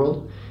all over the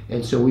world.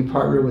 And so we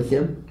partner with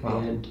them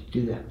and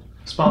do that.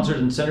 Sponsored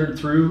and centered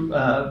through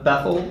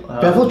Bethel?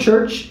 Bethel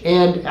Church,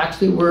 and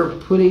actually we're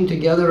putting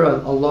together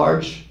a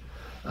large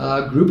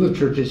group of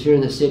churches here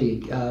in the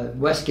city.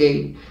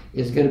 Westgate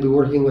is going to be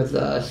working with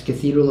us,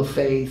 Cathedral of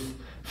Faith,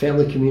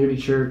 Family Community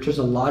Church. There's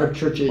a lot of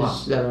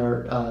churches that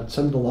are,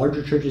 some of the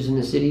larger churches in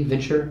the city,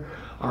 Venture,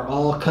 are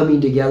all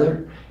coming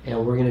together,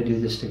 and we're going to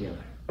do this together.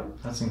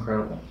 That's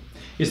incredible.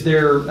 Is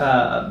there,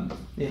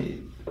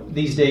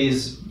 these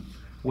days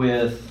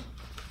with,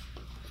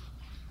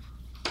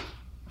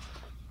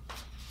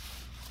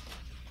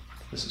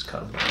 this is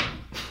cut.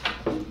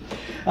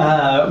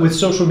 With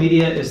social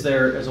media, is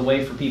there a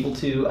way for people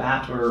to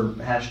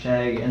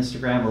hashtag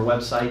Instagram or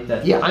website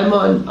that? Yeah, I'm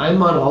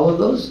on all of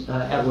those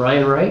at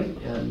Ryan Wright.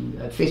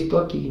 At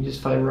Facebook, you can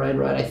just find Ryan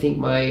Wright. I think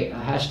my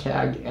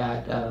hashtag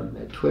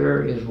at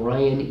Twitter is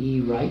Ryan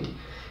E. Wright,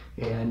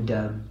 and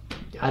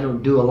I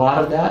don't do a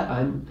lot of that.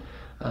 I'm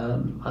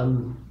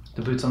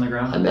the boots on the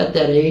ground. I'm at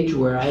that age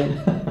where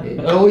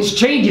it always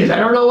changes. I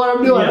don't know what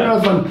I'm doing. Yeah. I don't know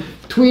if I'm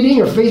tweeting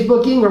or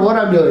Facebooking or what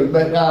I'm doing,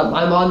 but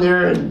I'm on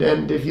there,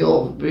 and if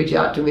you'll reach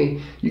out to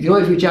me, you can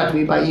always reach out to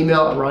me by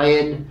email at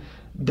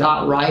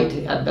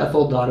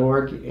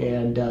ryan.wright@bethel.org,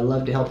 and I'd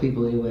love to help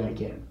people any way I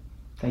can.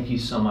 Thank you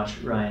so much,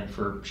 Ryan,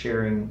 for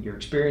sharing your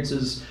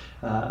experiences,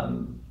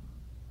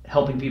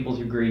 helping people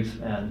through grief,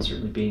 and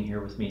certainly being here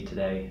with me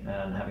today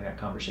and having that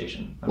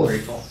conversation. I'm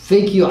grateful.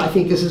 Thank you. I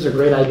think this is a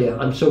great idea.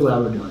 I'm so glad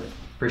we're doing it.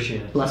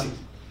 Appreciate it. Blessings.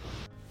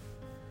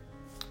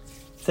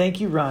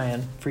 Thank you,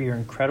 Ryan, for your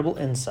incredible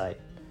insight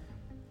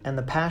and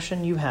the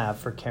passion you have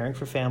for caring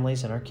for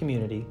families in our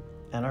community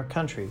and our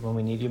country when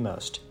we need you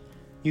most.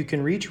 You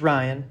can reach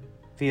Ryan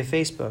via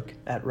Facebook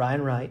at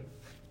Ryan Wright,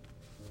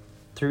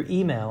 through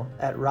email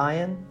at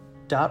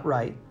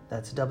ryan.wright,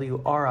 that's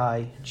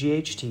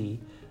WRIGHT,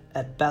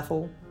 at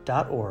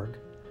bethel.org,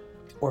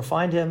 or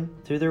find him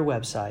through their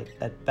website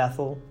at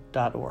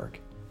bethel.org.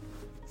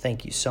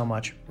 Thank you so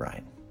much,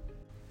 Ryan.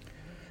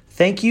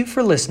 Thank you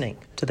for listening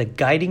to the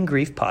Guiding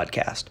Grief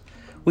podcast.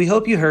 We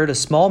hope you heard a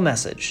small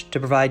message to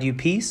provide you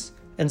peace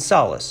and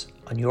solace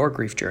on your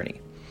grief journey.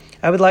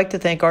 I would like to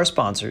thank our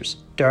sponsors,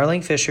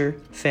 Darling Fisher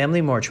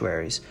Family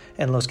Mortuaries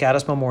and Los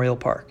Gatos Memorial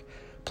Park.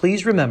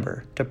 Please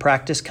remember to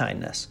practice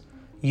kindness.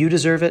 You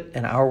deserve it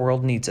and our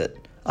world needs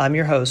it. I'm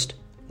your host,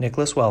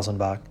 Nicholas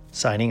Welsenbach,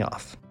 signing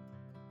off.